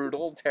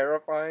 brutal,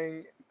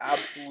 terrifying,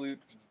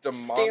 absolute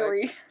demonic...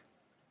 Scary.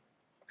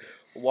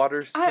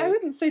 Water snake? I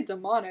wouldn't say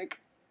demonic.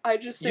 I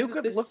just said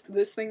that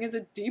this thing is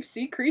a deep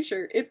sea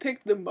creature. It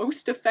picked the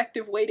most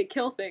effective way to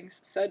kill things,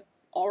 said,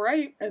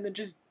 alright, and then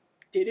just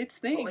did its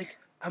thing. But, like,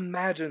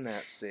 imagine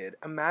that, Sid.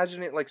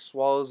 Imagine it, like,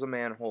 swallows a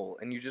man whole,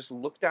 and you just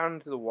look down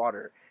into the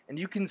water, and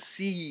you can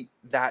see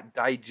that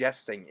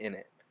digesting in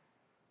it.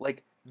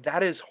 Like,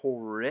 that is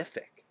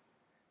horrific.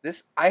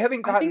 I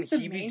haven't gotten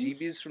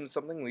heebie-jeebies from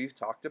something we've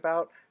talked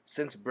about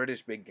since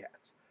British Big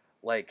Cats.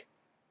 Like,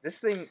 this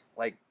thing,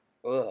 like,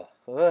 ugh.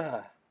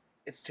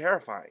 It's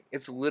terrifying.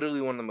 It's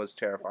literally one of the most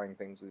terrifying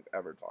things we've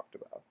ever talked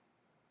about.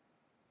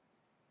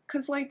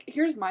 'Cause, like,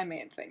 here's my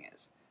main thing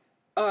is,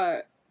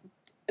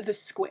 the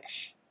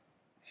squish.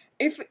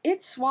 If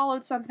it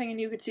swallowed something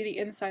and you could see the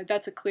inside,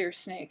 that's a clear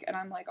snake, and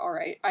I'm like,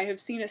 alright, I have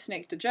seen a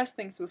snake digest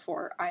things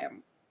before. I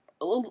am,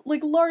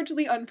 like,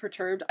 largely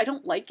unperturbed. I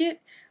don't like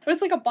it, but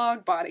it's like a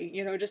bog body,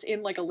 you know, just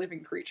in, like, a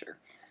living creature.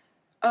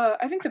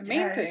 I think the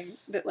main thing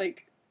that,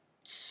 like,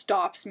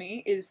 stops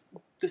me is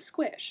the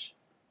squish.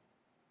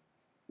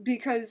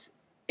 Because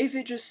if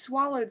it just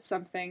swallowed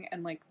something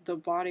and, like, the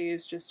body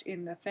is just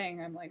in the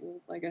thing, I'm like, well,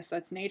 I guess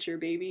that's nature,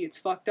 baby. It's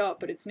fucked up,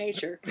 but it's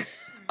nature.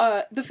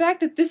 The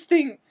fact that this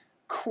thing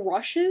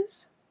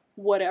crushes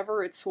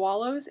whatever it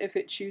swallows if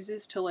it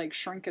chooses to, like,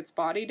 shrink its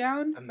body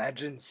down.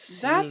 Imagine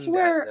seeing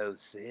that, though,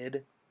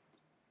 Sid.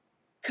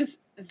 Because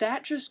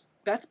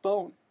that's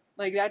bone.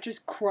 Like, that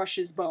just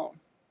crushes bone.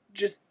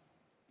 Just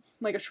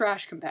like a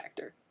trash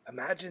compactor.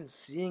 Imagine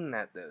seeing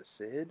that, though,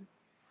 Sid.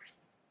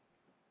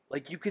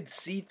 Like, you could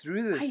see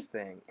through this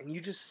thing, and you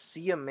just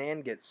see a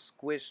man get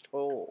squished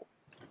whole.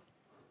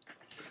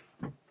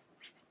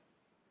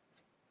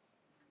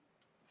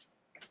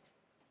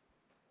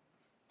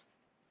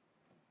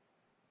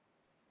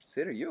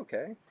 Sid, are you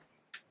okay?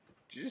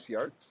 Did you just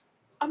yards?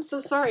 I'm so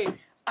sorry.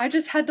 I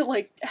just had to,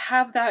 like,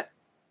 have that...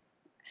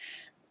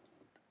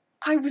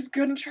 I was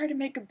gonna try to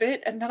make a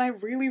bit, and then I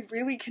really,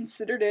 really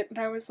considered it, and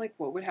I was like,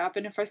 what would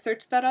happen if I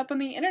searched that up on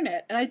the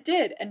internet? And I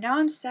did, and now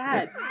I'm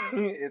sad.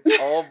 It's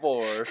all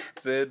vor,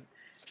 Sid.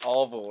 It's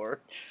all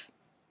vor.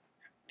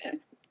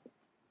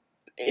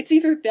 It's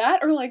either that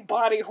or, like,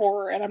 body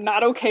horror, and I'm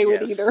not okay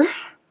with either.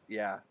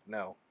 Yeah,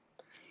 no.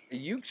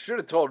 You should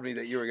have told me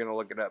that you were gonna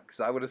look it up, because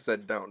I would have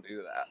said don't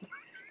do that.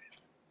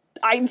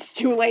 It's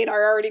too late, I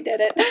already did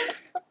it.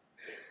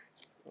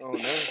 Oh, no,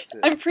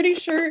 Sid. I'm pretty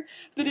sure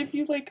that if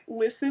you, like,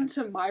 listen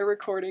to my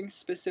recording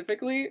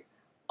specifically,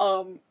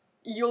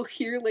 you'll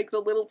hear, like, the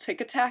little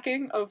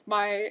tick-attacking of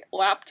my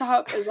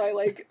laptop as I,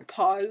 like,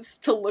 pause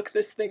to look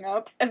this thing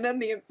up, and then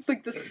the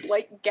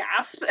slight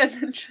gasp, and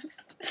then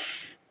just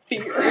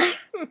fear.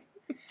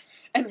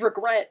 And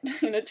regret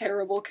in a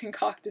terrible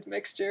concocted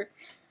mixture.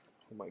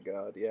 Oh my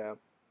god, yeah.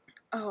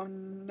 Oh,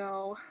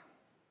 no.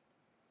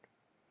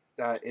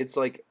 It's,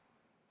 like,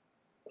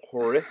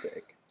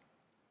 horrific.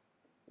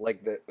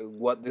 Like,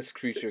 what this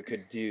creature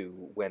could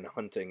do when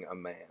hunting a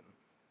man.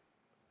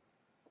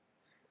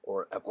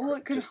 Or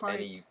just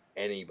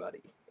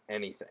anybody.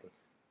 Anything.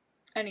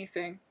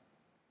 Anything.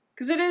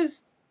 Because it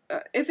is,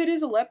 if it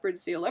is a leopard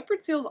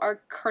seals are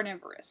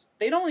carnivorous.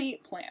 They don't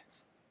eat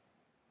plants.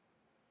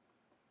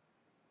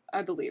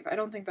 I believe. I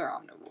don't think they're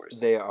omnivores.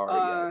 They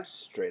are,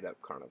 straight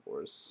up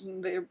carnivores.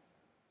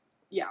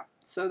 Yeah,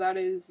 so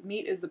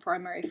meat is the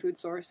primary food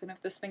source, and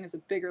if this thing is a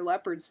bigger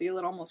leopard seal,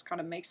 it almost kind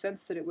of makes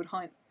sense that it would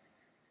hunt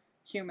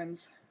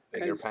humans.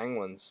 Bigger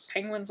penguins.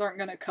 Penguins aren't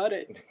gonna cut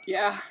it.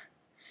 Yeah.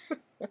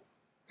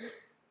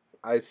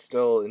 I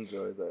still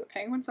enjoy that.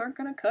 Penguins aren't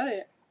gonna cut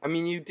it. I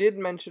mean, you did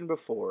mention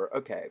before,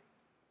 okay,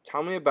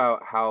 tell me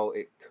about how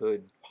it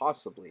could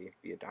possibly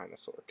be a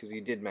dinosaur, because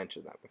you did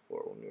mention that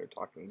before when we were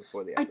talking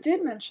before the episode. I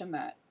did mention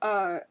that,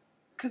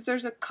 because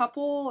there's a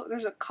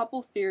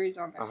couple theories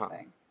on this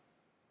thing.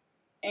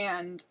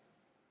 And,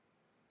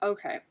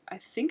 okay, I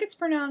think it's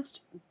pronounced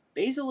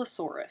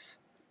Basilosaurus.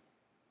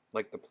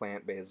 Like the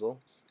plant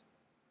basil?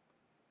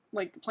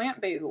 Like the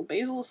plant basil.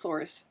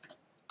 Basilosaurus.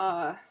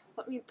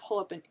 Let me pull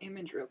up an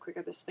image real quick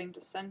of this thing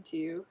to send to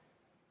you.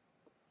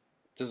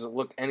 Does it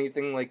look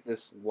anything like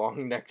this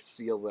long-necked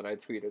seal that I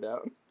tweeted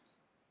out?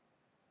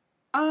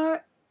 I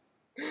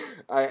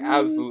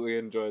absolutely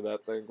enjoy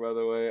that thing, by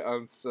the way.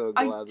 I'm so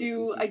glad I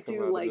do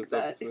like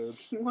that. Episode.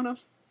 If you want to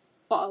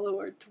follow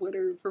our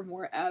Twitter for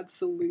more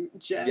absolute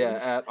gems. Yeah,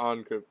 at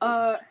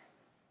OnCryptids.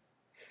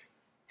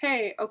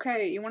 Hey,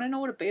 okay, you want to know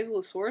what a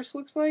Basilosaurus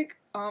looks like?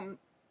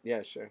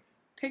 Yeah, sure.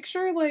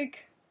 Picture,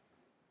 like...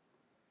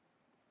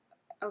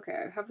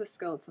 Okay, I have the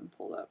skeleton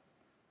pulled up.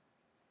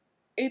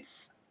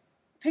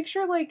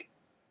 Picture, like,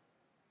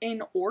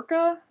 an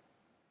orca,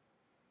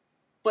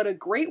 but a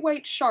great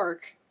white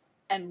shark,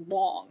 and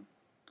long.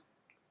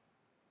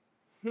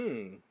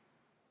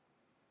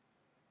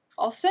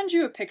 I'll send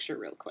you a picture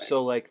real quick.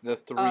 So, like, the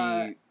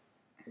three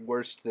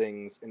worst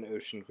things an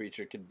ocean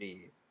creature could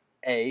be.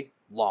 A,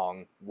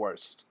 long,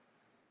 worst.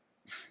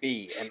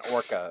 B, an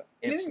orca.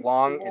 It's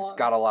long, it's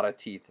got a lot of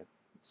teeth.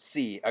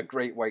 C, a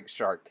great white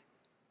shark.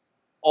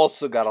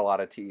 Also got a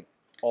lot of teeth.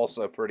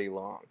 Also pretty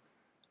long.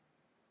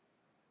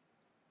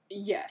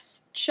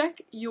 Yes.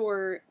 Check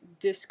your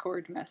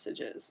Discord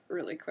messages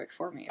really quick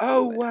for me.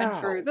 Oh, wow. And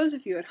for those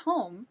of you at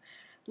home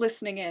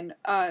listening in,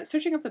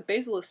 searching up the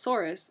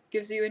Basilosaurus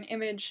gives you an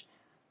image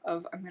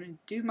of, I'm going to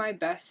do my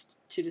best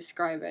to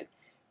describe it.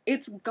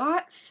 It's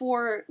got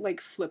 4, like,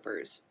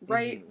 flippers,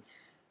 right? Mm-hmm.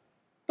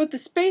 But the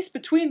space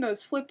between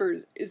those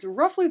flippers is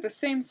roughly the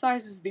same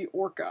size as the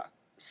orca.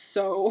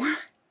 So,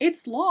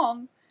 it's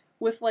long,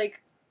 with,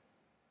 like,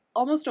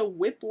 almost a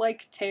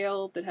whip-like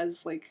tail that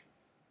has, like,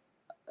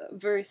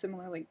 very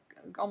similar, like,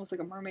 almost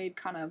like a mermaid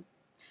kind of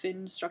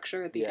fin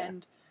structure at the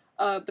end.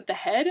 But the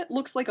head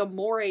looks like a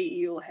moray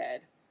eel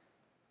head.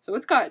 So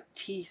it's got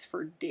teeth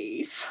for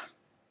days.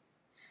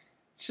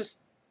 Just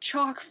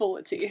chock full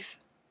of teeth.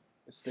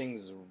 This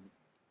thing's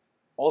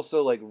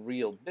also, like,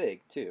 real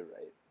big, too,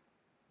 right?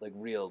 Like,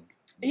 real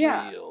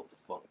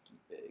funky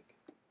big.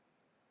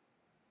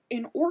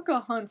 An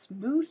orca hunts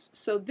moose,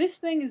 so this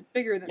thing is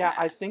bigger than that.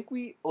 Yeah, I think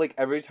we, like,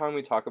 every time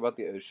we talk about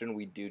the ocean,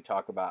 we do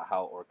talk about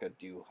how orca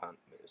do hunt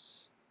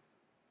moose.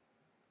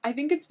 I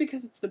think it's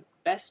because it's the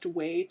best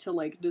way to,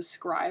 like,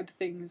 describe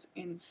things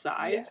in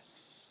size.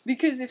 Yes.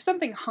 Because if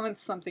something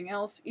hunts something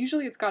else,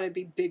 usually it's got to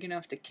be big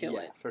enough to kill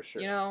it. For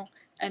sure. You know?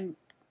 And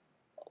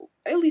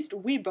at least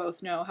we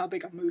both know how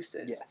big a moose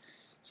is.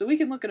 Yes. So we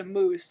can look at a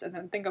moose and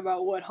then think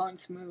about what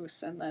hunts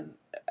moose and then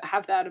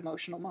have that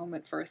emotional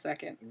moment for a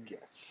second.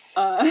 Yes.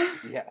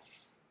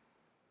 Yes.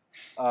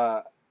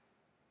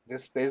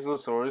 This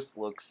Basilosaurus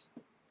looks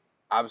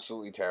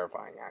absolutely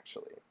terrifying,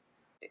 actually.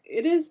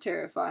 It is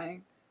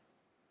terrifying.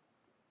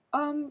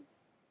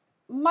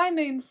 My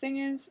main thing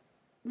is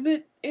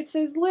that it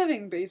says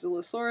living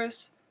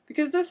Basilosaurus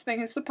because this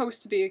thing is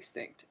supposed to be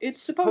extinct.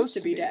 It's supposed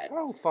to be dead.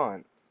 Oh,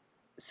 fun.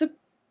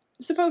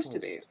 Supposed to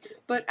be.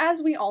 But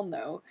as we all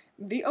know,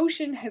 the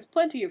ocean has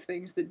plenty of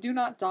things that do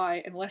not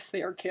die unless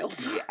they are killed.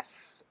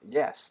 Yes.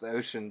 Yes, the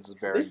ocean's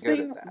very good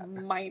at that. This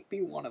thing might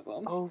be one of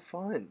them. Oh,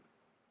 fun.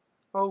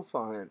 Oh,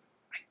 fun.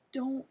 I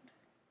don't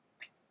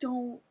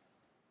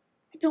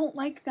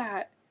like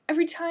that.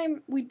 Every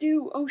time we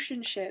do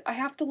ocean shit, I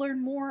have to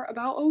learn more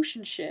about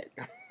ocean shit.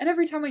 And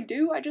every time I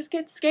do, I just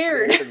get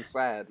scared. Scared and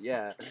sad,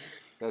 yeah.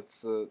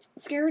 That's,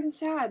 Scared and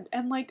sad,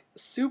 and, like,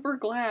 super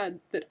glad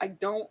that I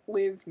don't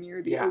live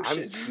near the ocean. Yeah,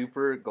 I'm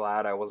super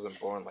glad I wasn't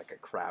born like a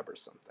crab or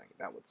something.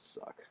 That would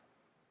suck.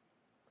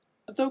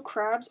 Though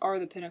crabs are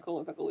the pinnacle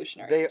of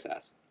evolutionary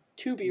success.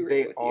 To be real with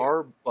you. They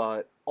are,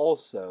 but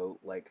also,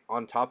 like,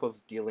 on top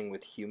of dealing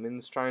with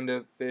humans trying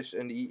to fish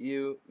and eat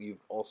you,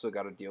 you've also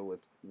got to deal with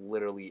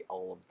literally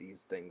all of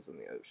these things in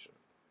the ocean.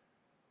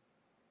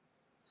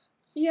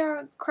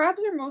 Yeah,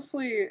 crabs are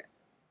mostly...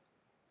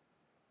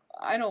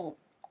 I don't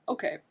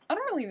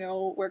really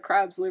know where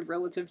crabs live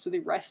relative to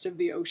the rest of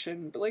the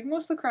ocean, but, like,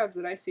 most of the crabs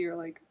that I see are,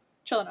 like,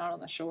 chilling out on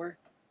the shore.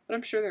 But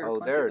I'm sure there are plenty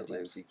that live. Oh, there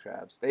are deep-sea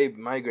crabs. They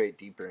migrate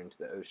deeper into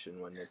the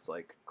ocean when it's,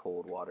 like,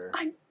 cold water.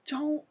 I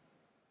don't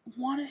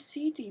want to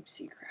see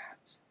deep-sea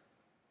crabs.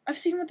 I've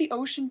seen what the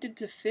ocean did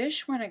to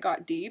fish when it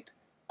got deep.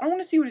 I don't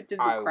want to see what it did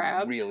to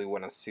crabs. I really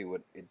want to see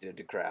what it did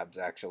to crabs,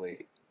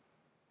 actually.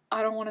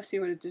 I don't want to see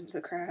what it did to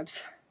the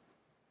crabs.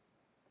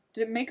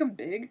 Did it make them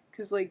big?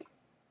 Because, like,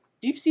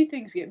 deep-sea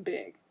things get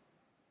big.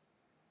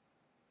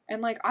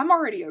 And, like, I'm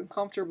already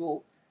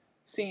uncomfortable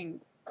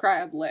seeing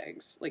crab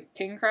legs. Like,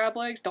 king crab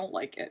legs, don't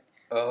like it.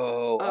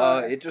 Oh,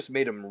 it just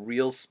made them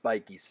real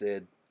spiky,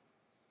 Sid.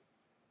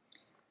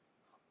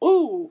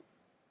 Ooh.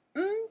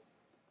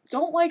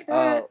 Don't like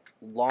that.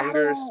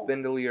 Longer,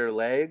 spindlier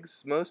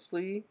legs,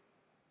 mostly.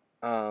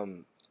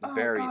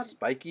 Very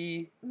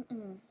spiky.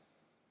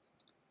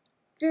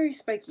 Very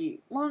spiky.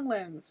 Long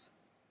limbs.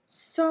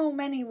 So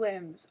many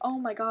limbs. Oh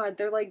my god,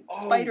 they're like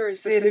spiders.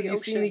 Sid, have you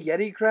seen the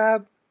Yeti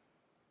crab?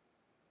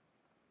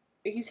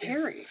 He's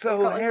hairy. He's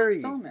so hairy.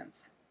 Like,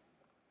 filaments.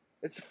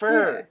 It's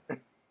fur. Yeah.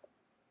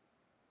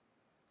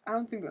 I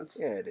don't think that's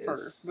it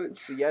fur. Is. But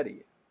it's a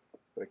Yeti.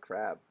 But a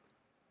crab.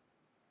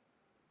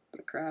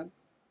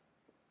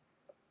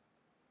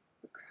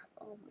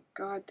 Oh my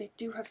god, they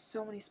do have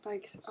so many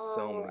spikes.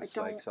 So many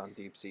spikes on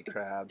deep sea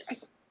crabs. I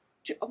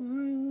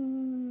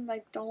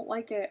don't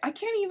like it. I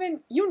can't even.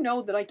 You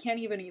know that I can't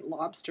even eat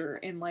lobster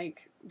in,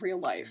 like, real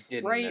life,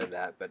 Didn't right? know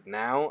that, but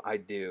now I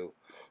do.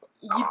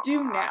 You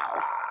do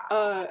now.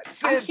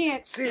 Sid, I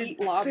can't eat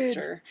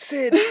lobster.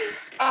 Sid.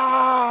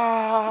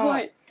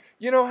 What?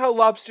 You know how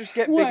lobsters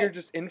get bigger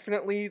just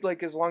infinitely?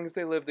 Like, as long as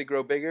they live, they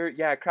grow bigger?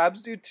 Yeah,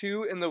 crabs do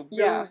too, and the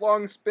really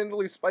long,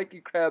 spindly,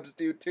 spiky crabs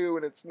do too,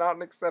 and it's not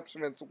an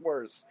exception, it's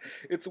worse.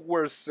 It's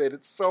worse, Sid.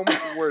 It's so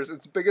much worse.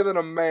 It's bigger than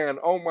a man.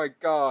 Oh my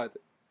god.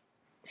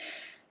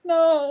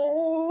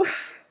 No.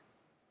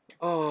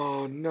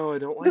 Oh, no, I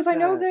don't like that. Because I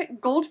know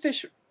that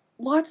goldfish,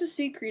 lots of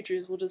sea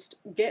creatures will just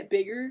get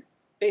bigger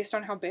based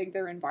on how big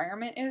their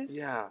environment is.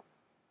 Yeah.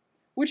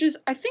 Which is,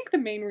 I think, the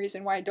main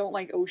reason why I don't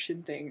like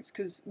ocean things.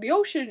 Because the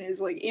ocean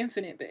is, like,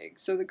 infinite big.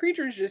 So the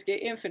creatures just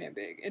get infinite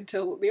big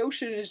until the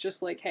ocean is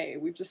just like, hey,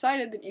 we've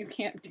decided that you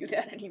can't do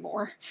that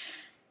anymore.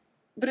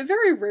 But it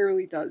very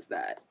rarely does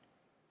that.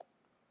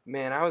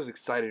 Man, I was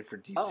excited for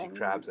deep-sea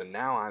crabs, and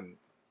now I'm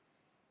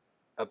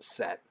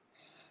upset.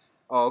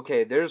 Oh,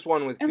 okay, there's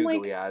one with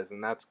googly eyes,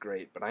 and that's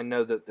great. But I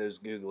know that those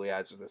googly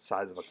eyes are the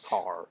size of a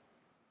car.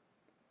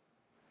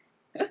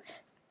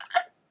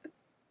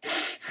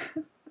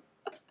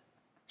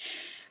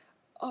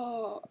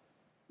 Oh,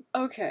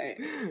 okay.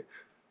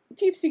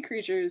 Deep sea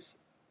creatures,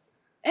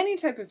 any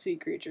type of sea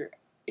creature,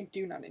 I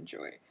do not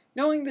enjoy.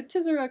 Knowing that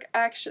Tizaruk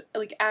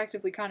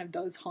actively kind of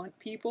does hunt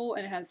people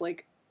and has,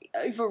 like,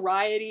 a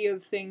variety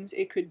of things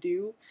it could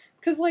do.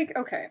 Because, like,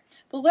 okay,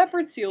 the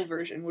leopard seal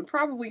version would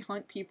probably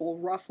hunt people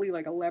roughly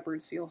like a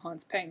leopard seal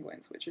hunts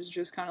penguins, which is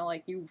just kind of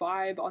like you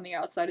vibe on the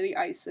outside of the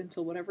ice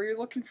until whatever you're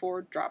looking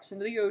for drops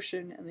into the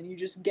ocean, and then you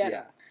just get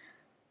it.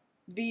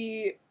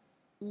 The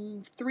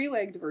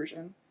three-legged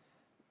version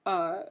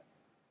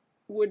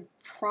would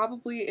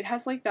probably... It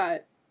has, like,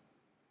 that,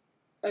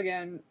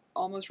 again,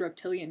 almost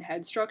reptilian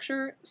head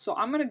structure, so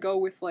I'm gonna go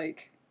with,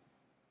 like,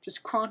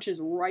 just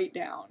crunches right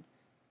down.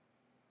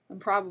 And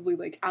probably,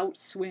 like,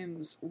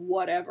 outswims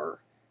whatever.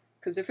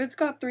 Because if it's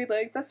got 3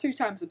 legs, that's 3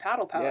 times the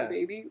paddle power,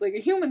 baby. Like, a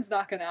human's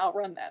not gonna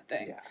outrun that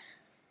thing.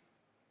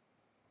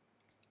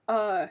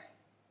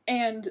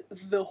 And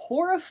the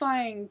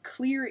horrifying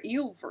clear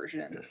eel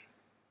version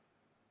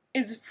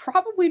is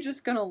probably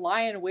just gonna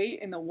lie in wait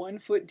in the 1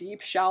 foot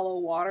deep shallow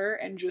water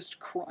and just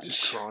crunch.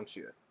 Just crunch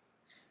you.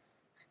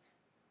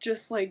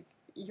 Just like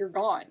you're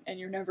gone and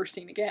you're never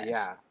seen again.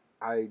 Yeah,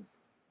 I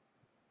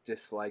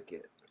dislike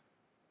it.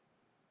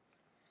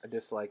 I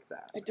dislike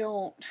that. I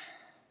don't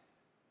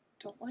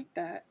like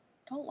that.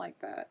 Don't like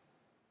that.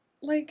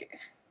 Like,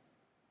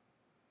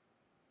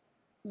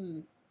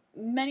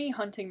 many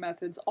hunting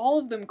methods, all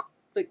of them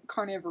like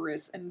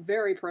carnivorous and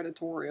very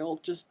predatory,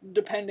 just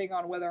depending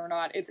on whether or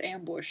not it's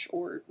ambush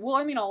or, well,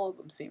 I mean, all of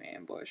them seem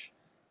ambush,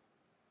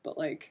 but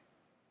like,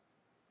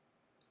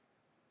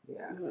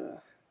 yeah, ugh.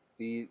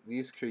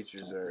 These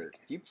creatures are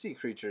deep sea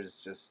creatures.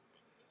 Just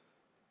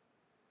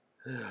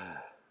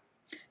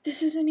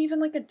this isn't even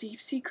like a deep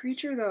sea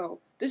creature though.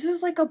 This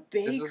is like a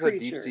bay creature. This is a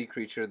deep sea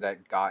creature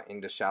that got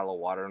into shallow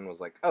water and was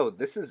like, oh,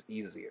 this is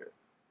easier.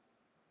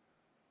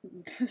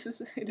 This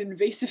is an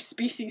invasive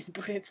species,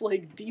 but it's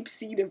like deep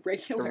sea to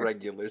regular. To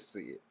regular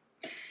sea.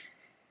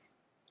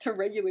 To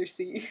regular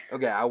sea.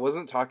 Okay, I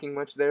wasn't talking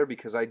much there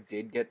because I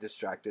did get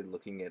distracted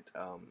looking at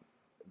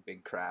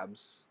big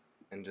crabs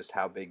and just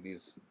how big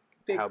these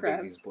big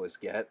boys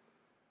get.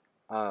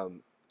 I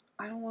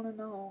don't want to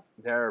know.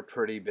 There are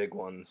pretty big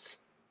ones.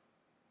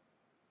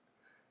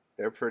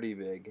 They're pretty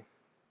big.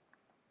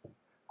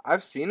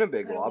 I've seen a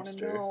big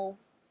lobster.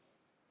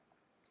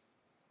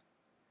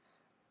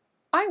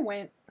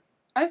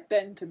 I've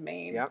been to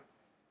Maine. Yep.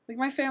 Like,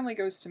 my family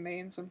goes to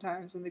Maine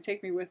sometimes, and they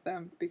take me with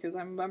them because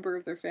I'm a member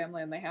of their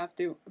family and they have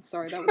to. I'm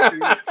sorry, that was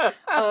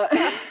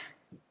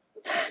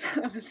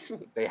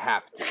weird. They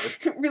have to.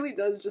 It really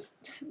does just,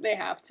 they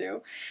have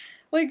to.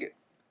 Like,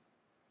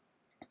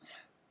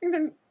 I'm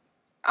going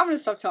to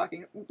stop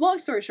talking. Long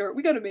story short,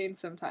 we go to Maine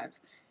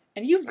sometimes,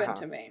 and you've been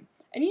to Maine,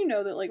 and you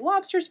know that, like,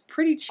 lobster's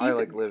pretty cheap. I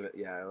like live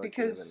in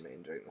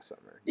Maine during the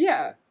summer.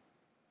 Yeah.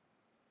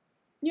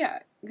 Yeah,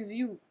 because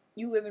you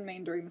live in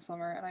Maine during the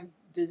summer, and I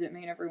visit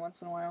Maine every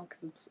once in a while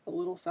because it's a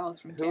little south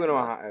from Canada. Who in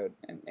Ohio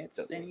and it's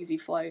an easy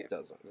flight.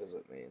 Doesn't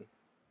visit Maine,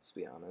 let's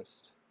be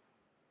honest.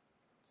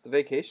 It's the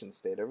vacation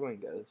state. Everyone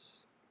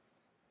goes.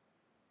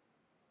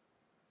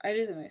 It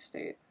is a nice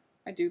state.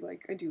 I do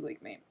like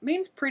Maine.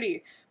 Maine's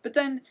pretty, but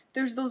then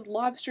there's those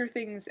lobster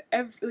things,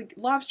 like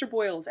lobster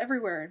boils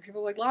everywhere, and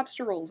people like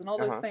lobster rolls and all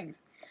those things.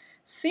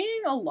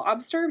 Seeing a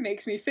lobster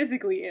makes me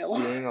physically ill.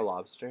 Seeing a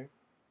lobster?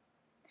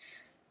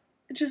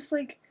 Just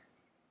like,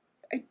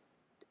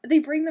 they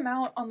bring them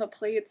out on the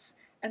plates,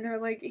 and they're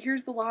like,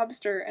 here's the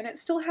lobster, and it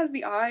still has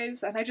the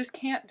eyes, and I just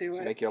can't do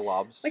it. Make your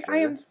lobster. Like, I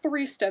am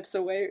 3 steps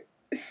away.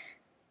 I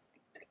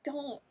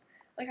don't.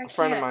 Like, I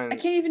can't. I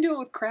can't even do it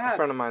with crabs. A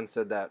friend of mine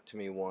said that to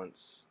me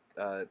once.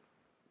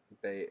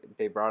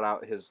 They brought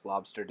out his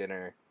lobster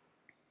dinner,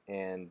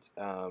 and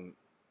I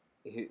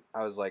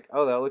was like,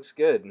 oh, that looks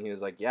good. And he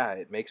was like, yeah,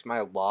 it makes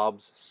my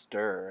lobs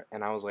stir.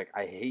 And I was like,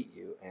 I hate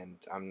you, and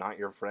I'm not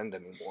your friend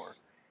anymore.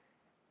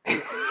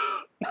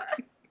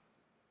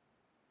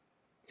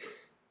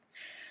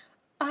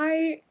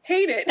 I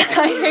hate it.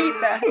 I hate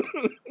that.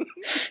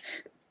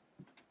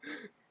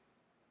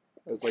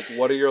 I was like,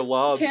 what are your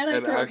lobs? Can I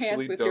throw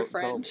hands with your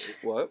friend?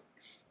 What?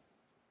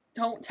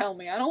 Don't tell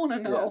me. I don't want to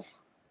know.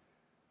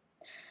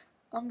 Yeah.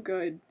 I'm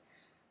good.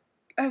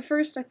 At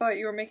first, I thought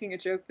you were making a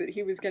joke that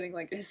he was getting,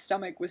 like, his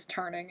stomach was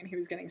turning and he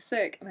was getting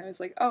sick. And I was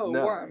like, oh,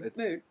 no, warm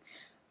mood.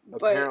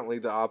 Apparently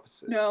the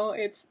opposite. No,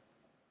 it's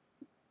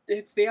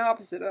the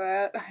opposite of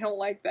that. I don't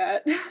like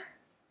that.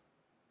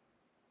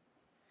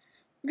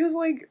 Because,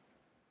 like,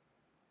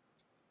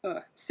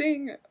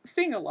 seeing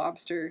a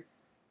lobster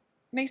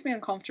makes me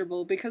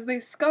uncomfortable because they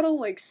scuttle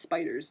like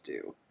spiders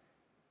do.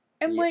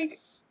 And, like,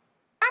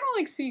 I don't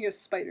like seeing a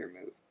spider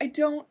move. I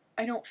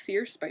don't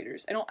fear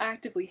spiders. I don't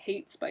actively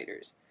hate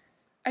spiders.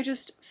 I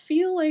just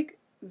feel like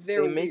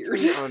they're weird. They make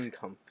me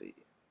uncomfy.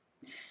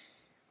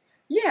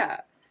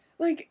 Yeah.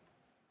 Like,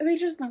 they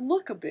just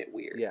look a bit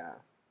weird. Yeah.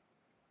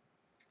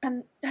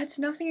 And that's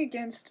nothing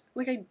against,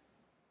 like,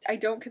 I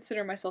don't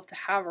consider myself to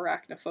have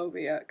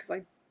arachnophobia, because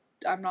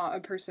I'm not a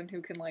person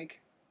who can,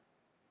 like,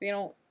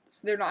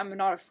 I'm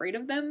not afraid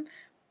of them,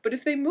 but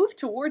if they move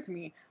towards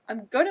me,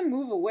 I'm gonna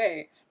move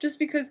away, just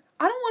because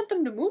I don't want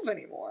them to move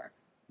anymore.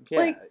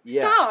 Yeah,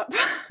 stop!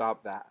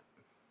 Stop that.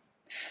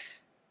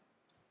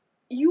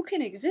 You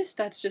can exist,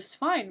 that's just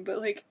fine, but,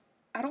 like,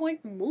 I don't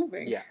like them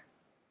moving. Yeah.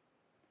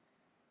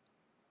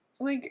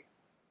 Like,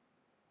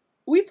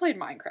 we played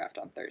Minecraft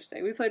on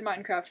Thursday. We played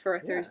Minecraft for a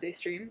Thursday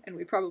stream, and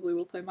we probably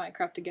will play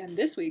Minecraft again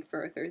this week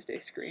for a Thursday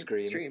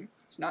stream.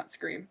 It's not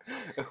Scream.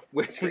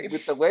 With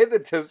the way the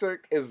Tizark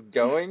is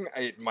going,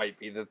 it might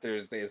be the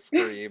Thursday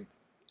Scream.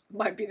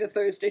 Might be the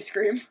Thursday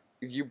Scream.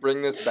 If you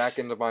bring this back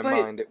into my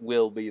mind, it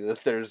will be the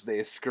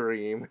Thursday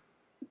Scream.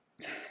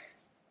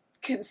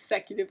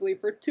 Consecutively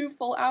for 2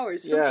 full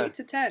hours from 8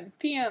 to 10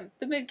 p.m.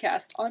 The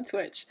Midcast on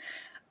Twitch.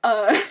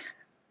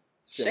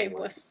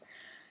 Shameless.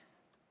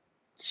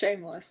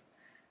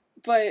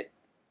 But,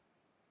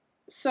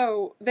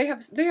 so, they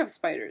have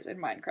spiders in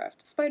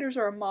Minecraft. Spiders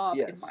are a mob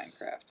in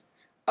Minecraft.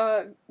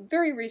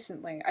 Very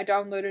recently, I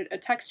downloaded a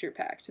texture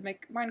pack to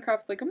make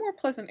Minecraft, like, a more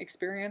pleasant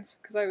experience,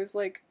 because I was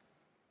like,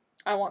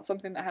 I want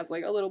something that has,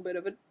 like, a little bit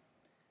of a,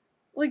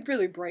 like,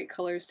 really bright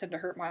colors tend to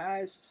hurt my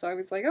eyes, so I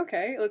was like,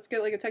 okay, let's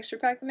get, like, a texture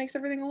pack that makes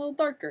everything a little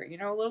darker, you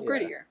know, a little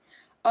grittier.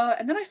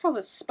 And then I saw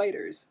the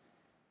spiders,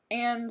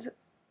 and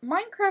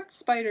Minecraft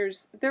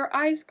spiders, their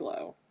eyes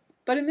glow,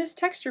 but in this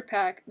texture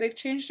pack, they've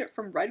changed it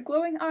from red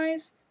glowing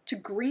eyes to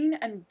green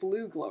and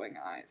blue glowing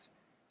eyes.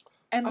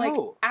 And, like,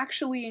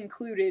 actually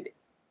included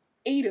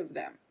 8 of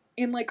them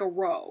in, like, a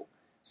row.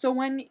 So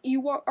when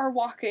you are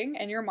walking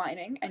and you're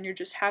mining and you're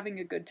just having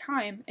a good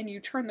time and you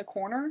turn the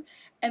corner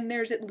and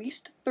there's at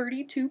least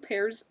 32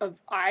 pairs of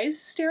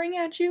eyes staring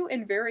at you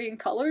in varying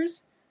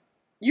colors,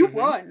 you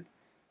run.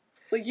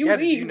 Like, you leave.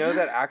 Did you know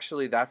that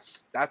actually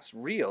that's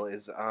real?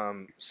 Is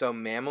so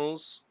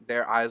mammals,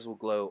 their eyes will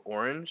glow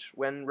orange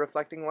when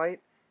reflecting light,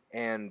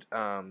 and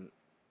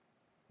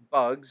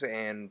bugs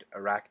and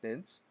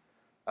arachnids,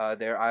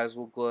 their eyes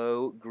will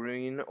glow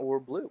green or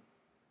blue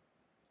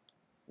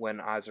when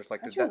eyes are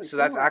reflected. That's really so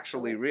that's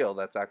actually real.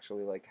 That's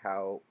actually like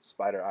how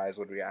spider eyes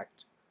would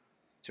react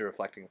to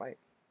reflecting light.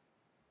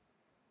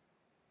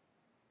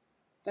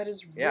 That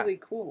is really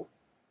cool.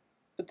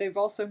 But they've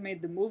also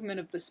made the movement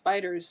of the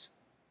spiders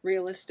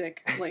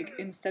realistic. Like,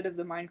 instead of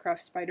the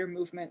Minecraft spider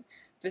movement,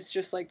 that's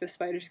just like the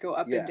spiders go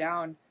up and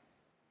down.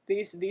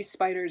 These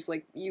spiders,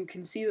 like, you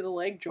can see the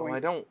leg joints. I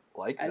don't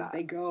like as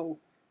they go.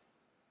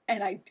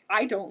 And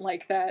I don't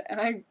like that. And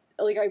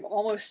I've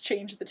almost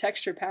changed the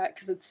texture pack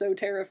because it's so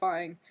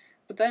terrifying.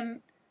 But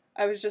then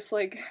I was just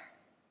like,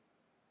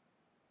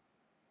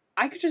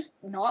 I could just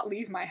not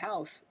leave my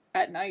house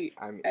at night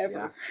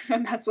ever. Yeah.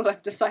 And that's what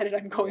I've decided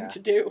I'm going to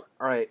do.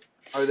 All right.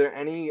 Are there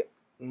any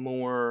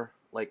more,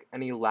 like,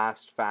 any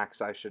last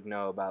facts I should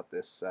know about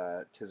this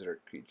Tzarek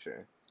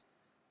creature?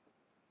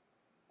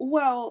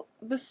 Well,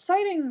 the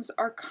sightings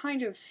are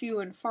kind of few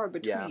and far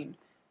between.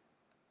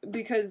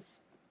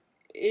 Because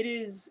it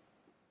is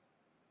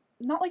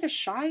not like a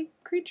shy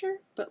creature,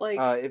 but like...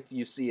 if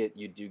you see it,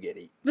 you do get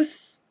eaten.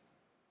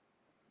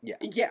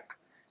 Yeah.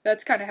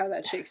 That's kind of how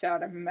that shakes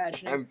out, I'm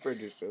imagining. I'm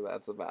pretty sure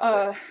that's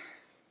about it.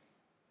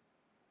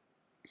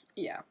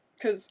 Yeah,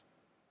 because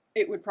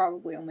it would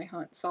probably only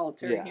hunt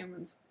solitary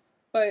humans.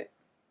 But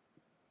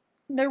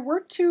there were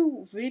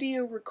 2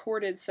 video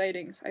recorded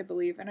sightings, I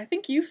believe, and I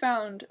think you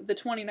found the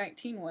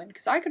 2019 one,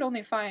 because I could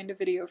only find a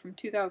video from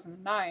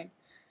 2009,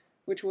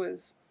 which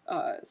was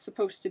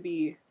supposed to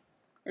be,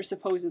 or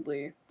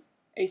supposedly,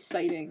 a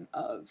sighting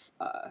of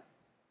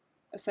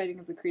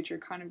the creature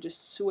kind of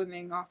just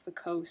swimming off the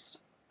coast,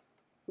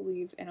 I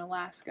believe, in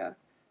Alaska.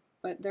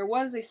 But there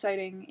was a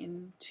sighting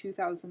in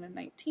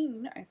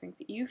 2019, I think,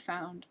 that you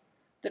found,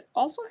 that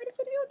also had a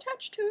video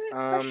attached to it?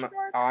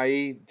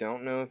 I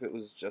don't know if it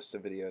was just a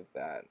video of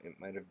that. It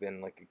might have been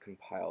like a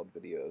compiled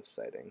video of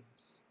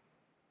sightings.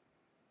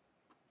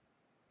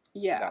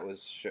 Yeah. That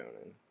was shown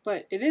in.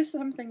 But it is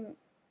something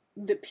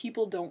that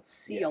people don't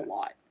see a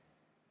lot.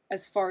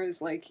 As far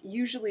as, like,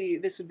 usually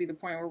this would be the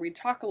point where we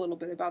talk a little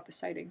bit about the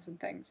sightings and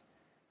things.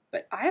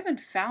 But I haven't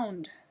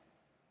found...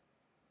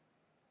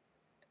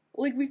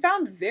 Like, we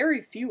found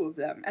very few of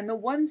them, and the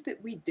ones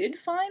that we did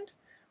find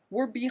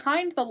were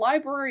behind the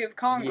Library of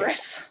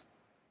Congress.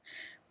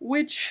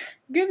 Which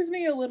gives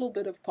me a little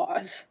bit of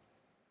pause.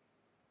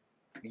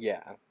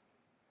 Yeah.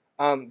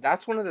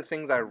 That's one of the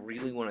things I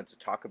really wanted to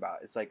talk about.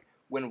 It's like,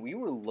 when we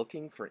were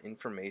looking for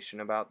information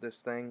about this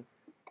thing,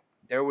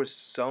 there was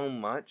so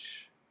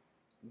much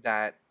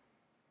that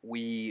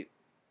we,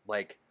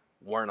 like,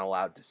 weren't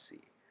allowed to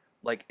see.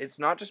 Like, it's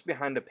not just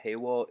behind a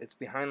paywall, it's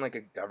behind, like,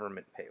 a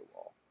government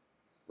paywall,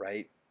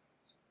 right?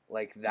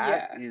 Like,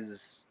 that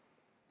is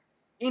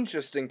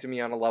interesting to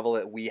me on a level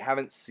that we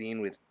haven't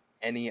seen with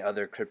any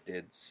other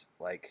cryptids,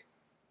 like,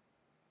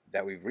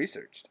 that we've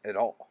researched at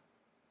all.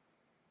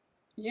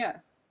 Yeah.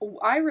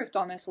 I riffed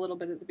on this a little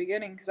bit at the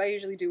beginning, because I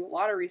usually do a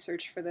lot of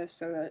research for this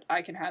so that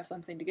I can have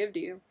something to give to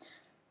you.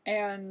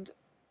 And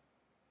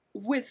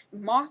with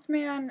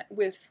Mothman,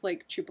 with,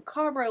 like,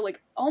 Chupacabra,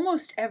 like,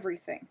 almost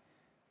everything,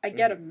 I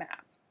get a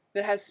map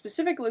that has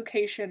specific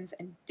locations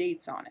and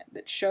dates on it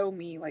that show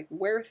me, like,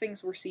 where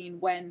things were seen,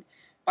 when,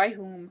 by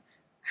whom,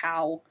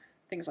 how,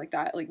 things like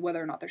that, like,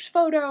 whether or not there's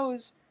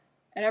photos,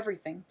 and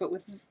everything. But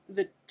with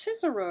the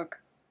Tzarek,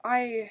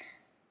 I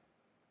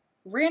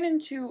ran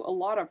into a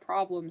lot of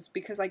problems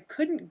because I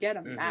couldn't get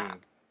a map.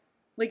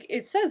 Like,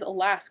 it says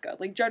Alaska,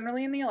 like,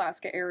 generally in the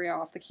Alaska area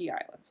off the Key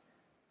Islands.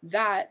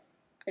 That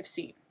I've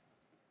seen.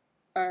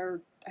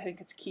 Or, I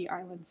think it's Key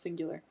Island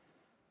singular.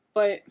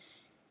 But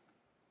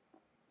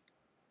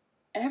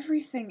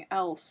everything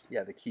else...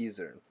 Yeah, the Keys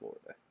are in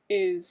Florida.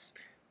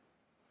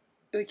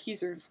 The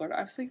Keys are in Florida.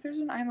 I was like, there's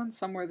an island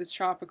somewhere that's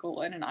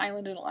tropical, and an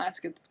island in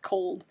Alaska that's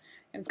cold,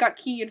 and it's got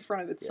Key in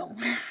front of it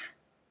somewhere.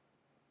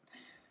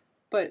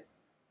 But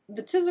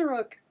the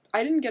Tzarek,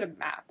 I didn't get a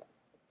map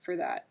for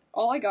that.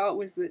 All I got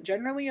was that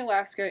generally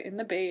Alaska in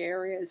the Bay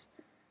areas,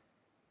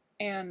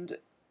 and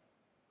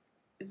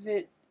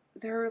that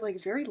there are, like,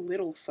 very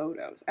little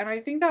photos. And I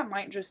think that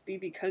might just be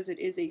because it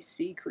is a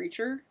sea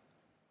creature.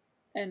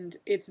 and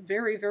it's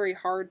very, very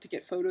hard to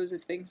get photos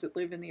of things that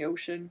live in the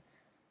ocean.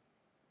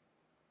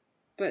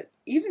 But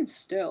even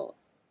still,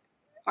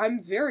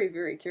 I'm very,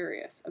 very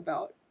curious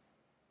about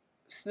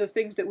the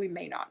things that we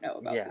may not know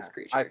about this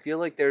creature. I feel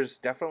like there's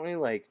definitely,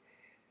 like,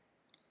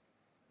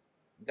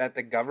 that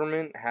the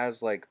government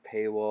has, like,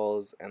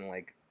 paywalls, and,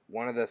 like,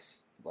 one of the,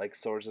 like,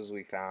 sources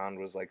we found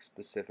was, like,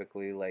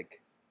 specifically,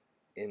 like,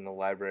 in the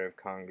Library of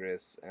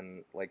Congress,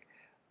 and, like,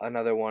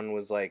 another one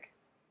was, like,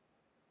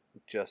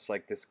 just,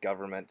 like, this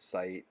government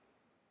site.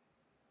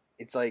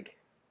 It's, like,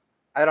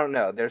 I don't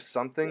know, there's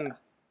something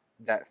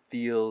that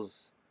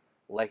feels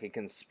like a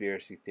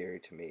conspiracy theory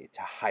to me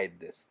to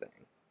hide this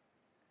thing,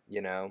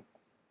 you know?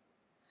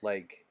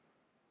 Like,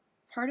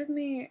 part of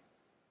me,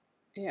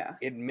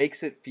 it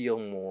makes it feel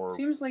more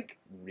seems like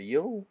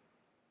real,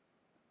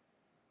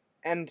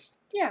 and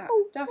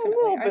definitely a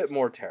little bit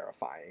more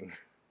terrifying.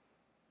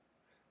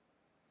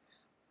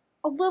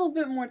 A little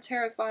bit more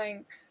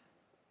terrifying,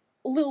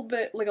 a little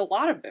bit, like, a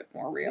lot of bit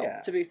more real,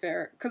 to be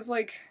fair. Because,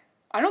 like,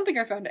 I don't think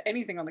I found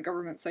anything on the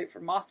government site for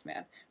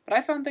Mothman, but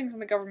I found things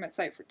on the government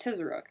site for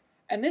Tzaruk,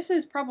 and this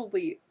is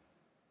probably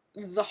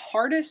the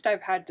hardest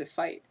I've had to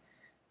fight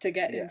to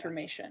get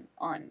information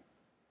on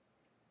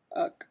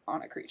a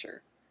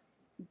creature.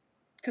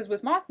 Because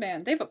with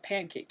Mothman, they have a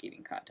pancake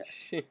eating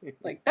contest.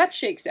 Like, that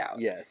shakes out.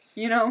 Yes.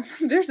 You know,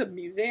 there's a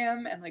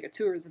museum and, like, a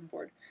tourism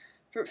board.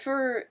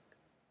 For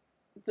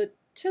the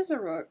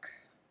Tzaruk,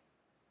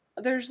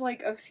 there's,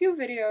 like, a few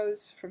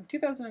videos from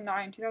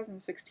 2009,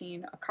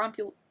 2016,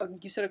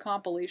 you said a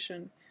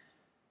compilation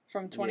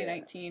from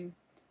 2019. Yeah.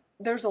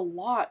 There's a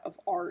lot of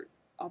art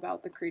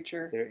about the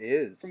creature. There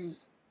is. From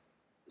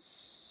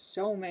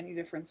so many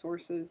different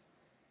sources.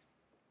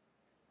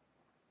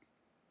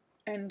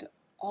 And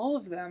all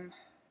of them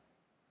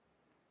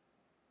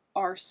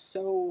are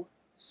so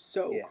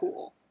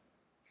cool.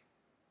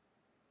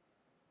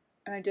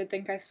 And I did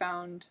think I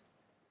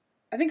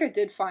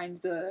did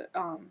find the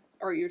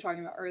art you were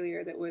talking about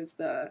earlier, that was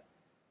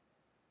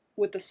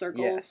with the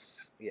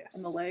circles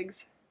and the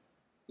legs.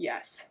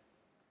 Yes.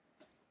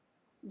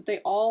 But they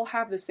all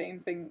have the same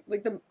thing.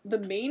 Like, the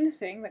main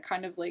thing that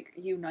kind of, like,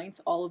 unites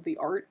all of the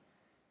art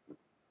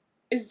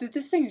is that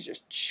this thing is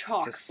just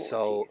full of teeth.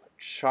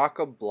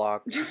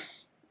 Chock-a-block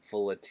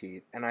full of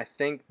teeth. And I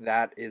think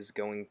that is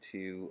going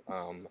to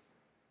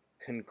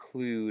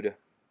conclude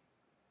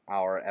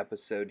our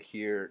episode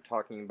here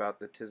talking about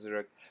the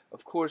Tzaruk.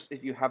 Of course,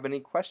 if you have any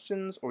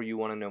questions or you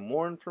want to know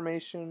more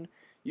information,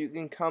 you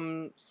can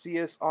come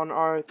see us on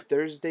our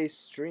Thursday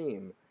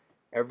stream.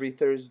 Every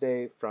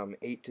Thursday from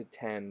 8 to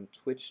 10,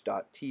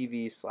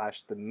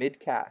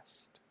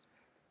 twitch.tv/themidcast.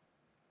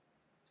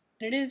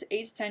 It is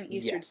 8 to 10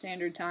 Eastern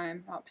Standard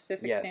Time, not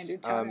Pacific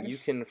Standard Time. You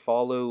can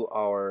follow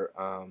our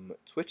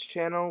Twitch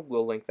channel.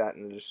 We'll link that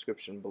in the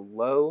description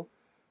below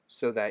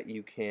so that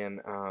you can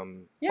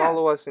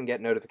follow us and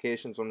get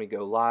notifications when we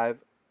go live.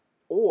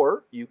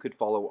 Or you could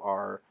follow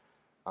our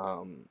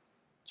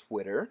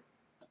Twitter.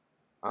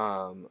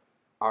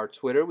 Our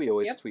Twitter, we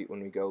always tweet when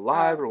we go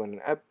live or when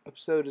an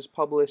episode is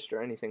published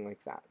or anything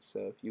like that. So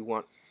if you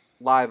want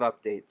live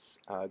updates,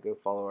 go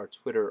follow our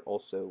Twitter,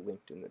 also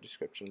linked in the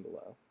description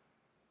below.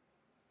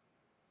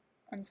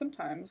 And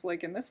sometimes,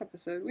 like in this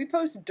episode, we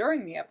post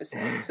during the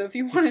episode. So if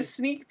you want a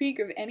sneak peek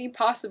of any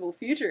possible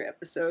future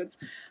episodes,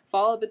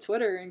 follow the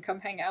Twitter and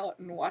come hang out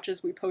and watch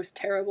as we post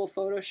terrible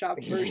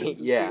Photoshopped versions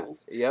of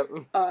seals. Yep.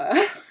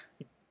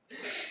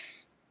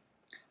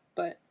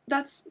 But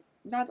that's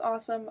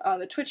awesome.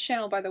 The Twitch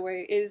channel, by the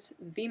way, is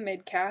The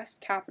Midcast,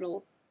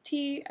 capital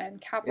T and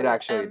capital M. It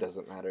actually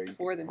doesn't matter. You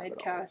for The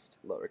Midcast.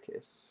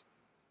 Lowercase.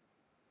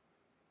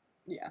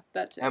 Yeah,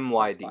 that's it.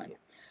 MYD.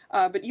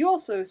 But you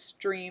also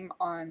stream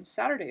on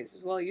Saturdays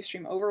as well. You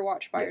stream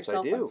Overwatch by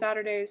yourself on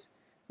Saturdays.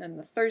 Then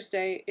the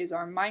Thursday is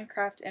our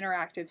Minecraft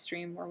interactive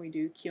stream where we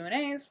do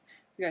Q&As.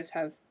 If you guys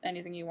have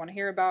anything you want to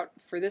hear about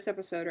for this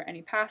episode or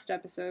any past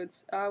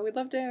episodes, we'd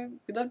love to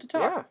talk.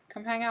 Yeah.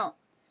 Come hang out.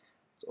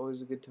 It's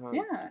always a good time.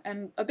 Yeah,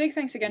 and a big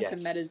thanks again to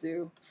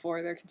MetaZoo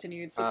for their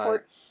continued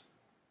support.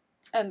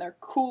 And their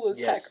cool as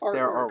heck artwork.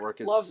 Their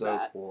artwork is so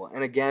cool.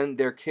 And again,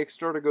 their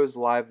Kickstarter goes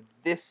live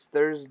this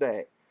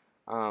Thursday.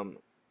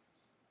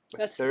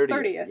 That's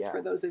 30th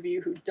for those of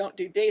you who don't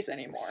do days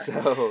anymore.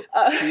 So,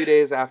 a few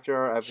days after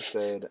our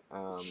episode,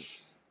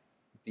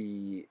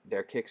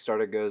 their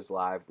Kickstarter goes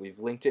live. We've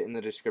linked it in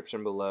the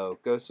description below.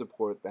 Go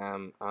support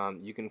them.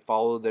 You can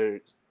follow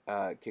their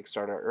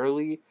Kickstarter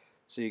early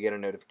so you get a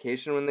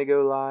notification when they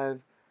go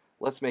live.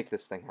 Let's make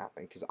this thing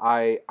happen, because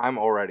I'm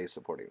already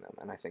supporting them,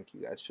 and I think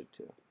you guys should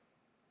too.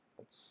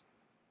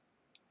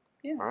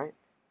 All right.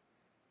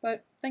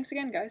 But thanks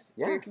again, guys,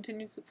 for your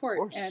continued support.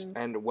 Of course.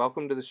 And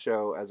welcome to the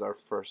show as our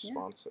first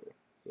sponsor.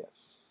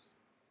 Yes.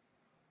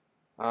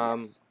 All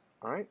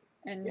right.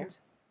 And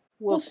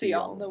we'll see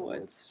y'all in the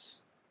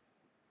woods.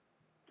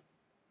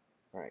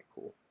 All right,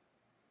 cool.